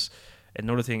that's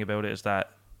another thing about it is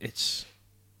that it's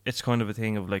kind of a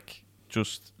thing of like,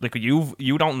 just like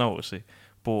you don't notice it,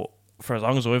 but for as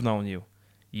long as I've known you,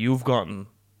 you've gotten,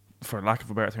 for lack of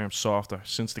a better term, softer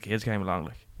since the kids came along,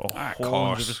 like, Of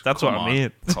course. that's Come what I on. mean.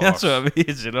 Of That's what I course.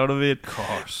 mean. You know what I mean? Of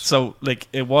course. So like,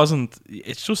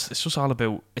 it's just all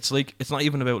about, it's like, it's not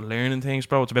even about learning things,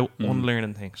 bro. It's about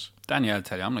unlearning things. Danielle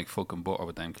tell you, I'm like fucking butter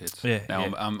with them kids. Yeah, Now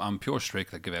yeah. I'm pure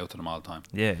strict. I give out to them all the time.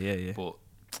 Yeah. But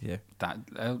Yeah.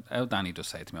 that Danny does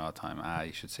say to me all the time,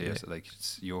 you should see us. Like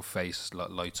your face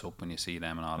lights up when you see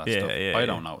them and all that Yeah, stuff. yeah, I yeah.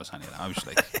 don't notice any of that. I was just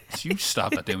like, you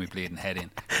stop that doing me bleeding head in.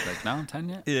 Like, no, I'm telling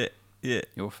you, Yeah.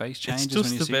 your face It's changes just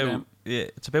when you see them.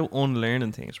 it's about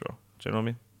unlearning things, bro. Do you know what I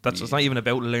mean? It's not even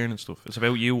about learning stuff. It's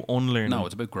about you unlearning. No,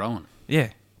 it's about growing.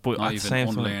 Yeah, but Not at the even same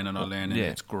unlearning time, or learning. Yeah,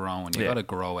 It's growing. You Yeah. gotta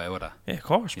grow out of that. yeah, of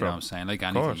course, You know bro. what I'm saying? Like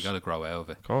anything, course. you gotta grow out of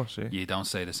it. Of course, yeah. You don't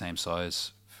stay the same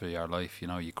size for your life. You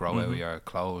know, you grow out of your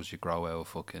clothes, you grow out of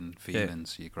fucking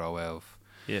feelings, you grow out of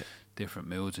Yeah. different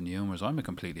moods and humours. I'm a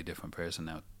completely different person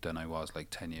now than I was like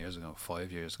 10 years ago,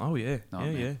 5 years ago. Oh yeah, Know what I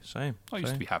mean? yeah. Same. I used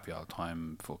to same. be happy all the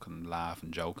time, fucking laughing,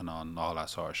 joking on all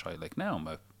that sort of shit. Like now I'm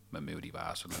a moody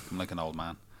bastard. Like, I'm like an old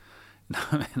man. You know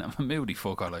what I mean? I'm a moody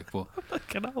fucker, like, but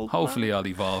hopefully I'll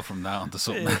evolve from that onto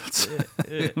something else.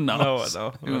 Who knows? No, I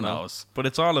know. Who knows? But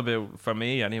it's all about, for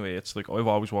me anyway. It's like I've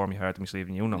always worn my heart to my sleeve,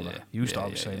 and you know Yeah. that. You stop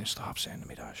Yeah, saying, yeah. stop saying to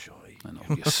me that shy. I know,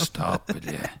 you stop it,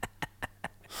 yeah.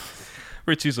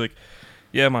 Richie's like,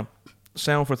 yeah, man.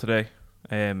 Sound for today.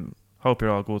 Hope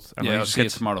you're all good. And Yeah, he I'll just see you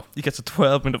gets, tomorrow. he gets a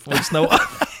 12-minute voice note.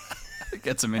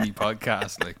 Get a mini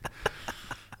podcast, like.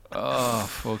 Oh,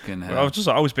 fucking hell. I've just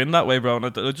always been that way, bro. And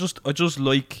I just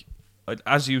like,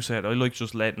 as you said, I like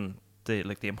just letting the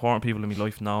important people in my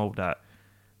life know that.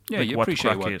 Yeah, like, you what the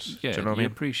appreciate crack what. is. Yeah, Do you know what I mean?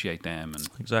 appreciate them, and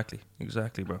Exactly,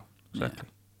 bro. Exactly.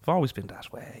 I've always been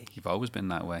that way. you've always been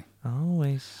that way.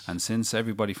 Always. And since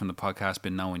everybody from the podcast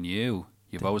been knowing you,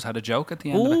 you've always had a joke at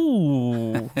the end of it.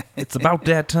 Ooh, it's about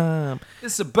that time.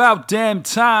 It's about damn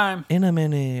time. In a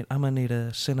minute, I'm gonna need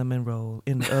a cinnamon roll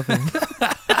in the oven.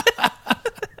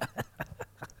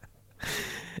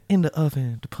 In the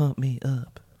oven to pump me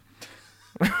up.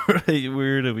 Right,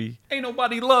 where do we? Ain't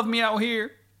nobody love me out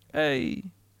here. Hey.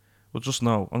 Well, just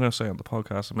know, I'm gonna say on the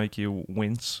podcast to make you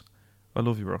wince. I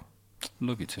love you, bro.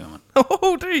 Love you too, man.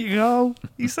 Oh, there you go.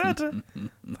 He said it.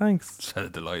 Thanks. Said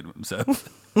it delighted with himself.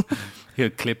 He'll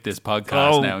clip this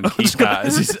podcast Oh, now and I'm keep just gonna-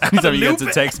 that. Anytime he gets a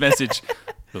loop it. text message,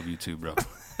 love you too, bro.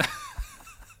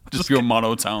 Just pure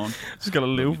monotone. Just gotta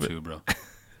Love loop you it. too, bro.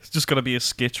 It's just gonna be a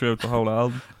skit throughout the whole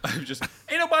album. Just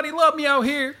ain't nobody love me out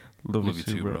here. Love you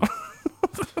too, bro.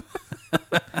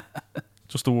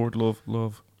 Just the word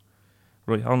love.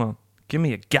 Right, hold on. Give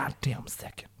me a goddamn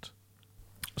second.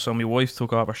 So my wife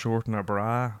took off her short and her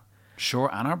bra Sure,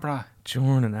 and our bra.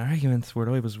 during an argument where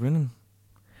I was winning.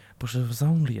 But it was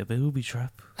only a booby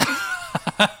trap.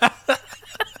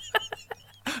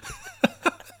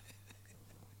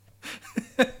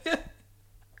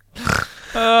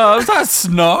 Was that a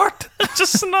snort?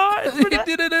 Just snort. He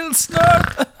did a little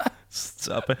snort.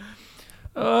 Stop it.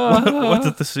 What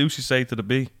did the sushi say to the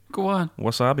bee? Go on.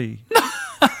 Wasabi.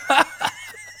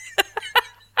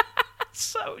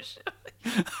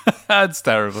 That's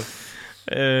terrible.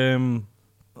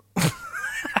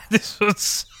 This was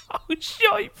so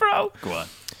shite, bro. Go on.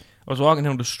 I was walking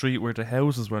down the street where the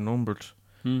houses were numbered.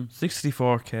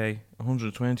 64k,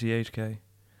 128k,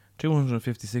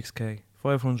 256k,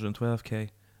 512k,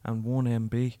 and 1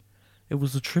 MB. It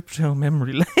was a trip down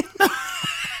memory lane.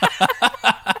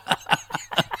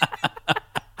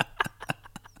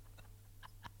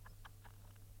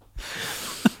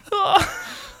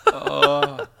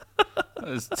 Oh,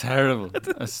 that's terrible.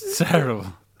 That's terrible.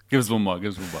 Give us one more.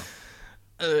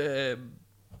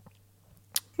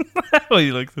 Oh,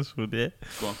 you like this one, yeah?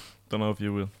 Go on. Don't know if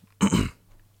you will. I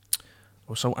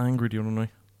was so angry the other night.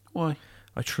 Why?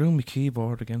 I threw my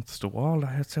keyboard against the wall.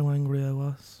 That's how angry I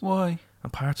was. Why?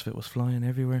 And parts of it was flying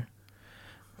everywhere.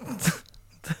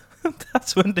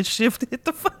 That's when the shift hit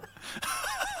the fan.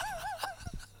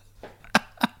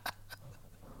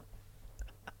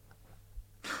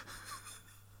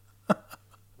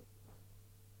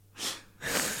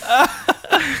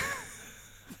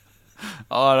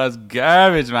 Oh, that's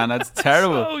garbage, man. That's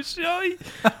terrible. So shy.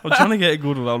 I'm trying to get a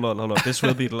good one. Hold on. This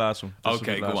will be the last one.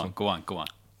 Okay, go on.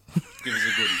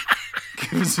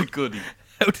 Give us a goodie.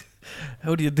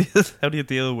 How do you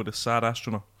deal with a sad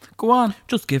astronaut? Go on.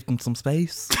 Just give them some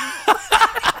space.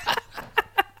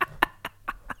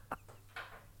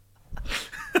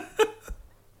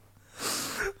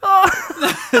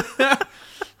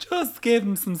 Just give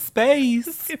him some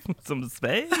space. Give them some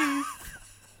space.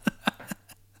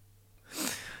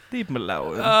 Leave him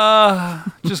alone.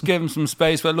 Just give him some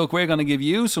space. Well, look, we're going to give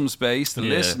you some space, the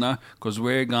Yeah. listener, because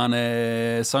we're going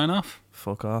to sign off.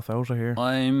 Fuck off out of here.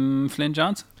 I'm Flynn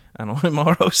Johnson. And I'm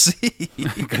ROC.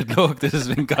 Good luck. This has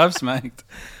been Gobsmacked.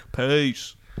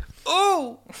 Peace.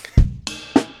 Oh!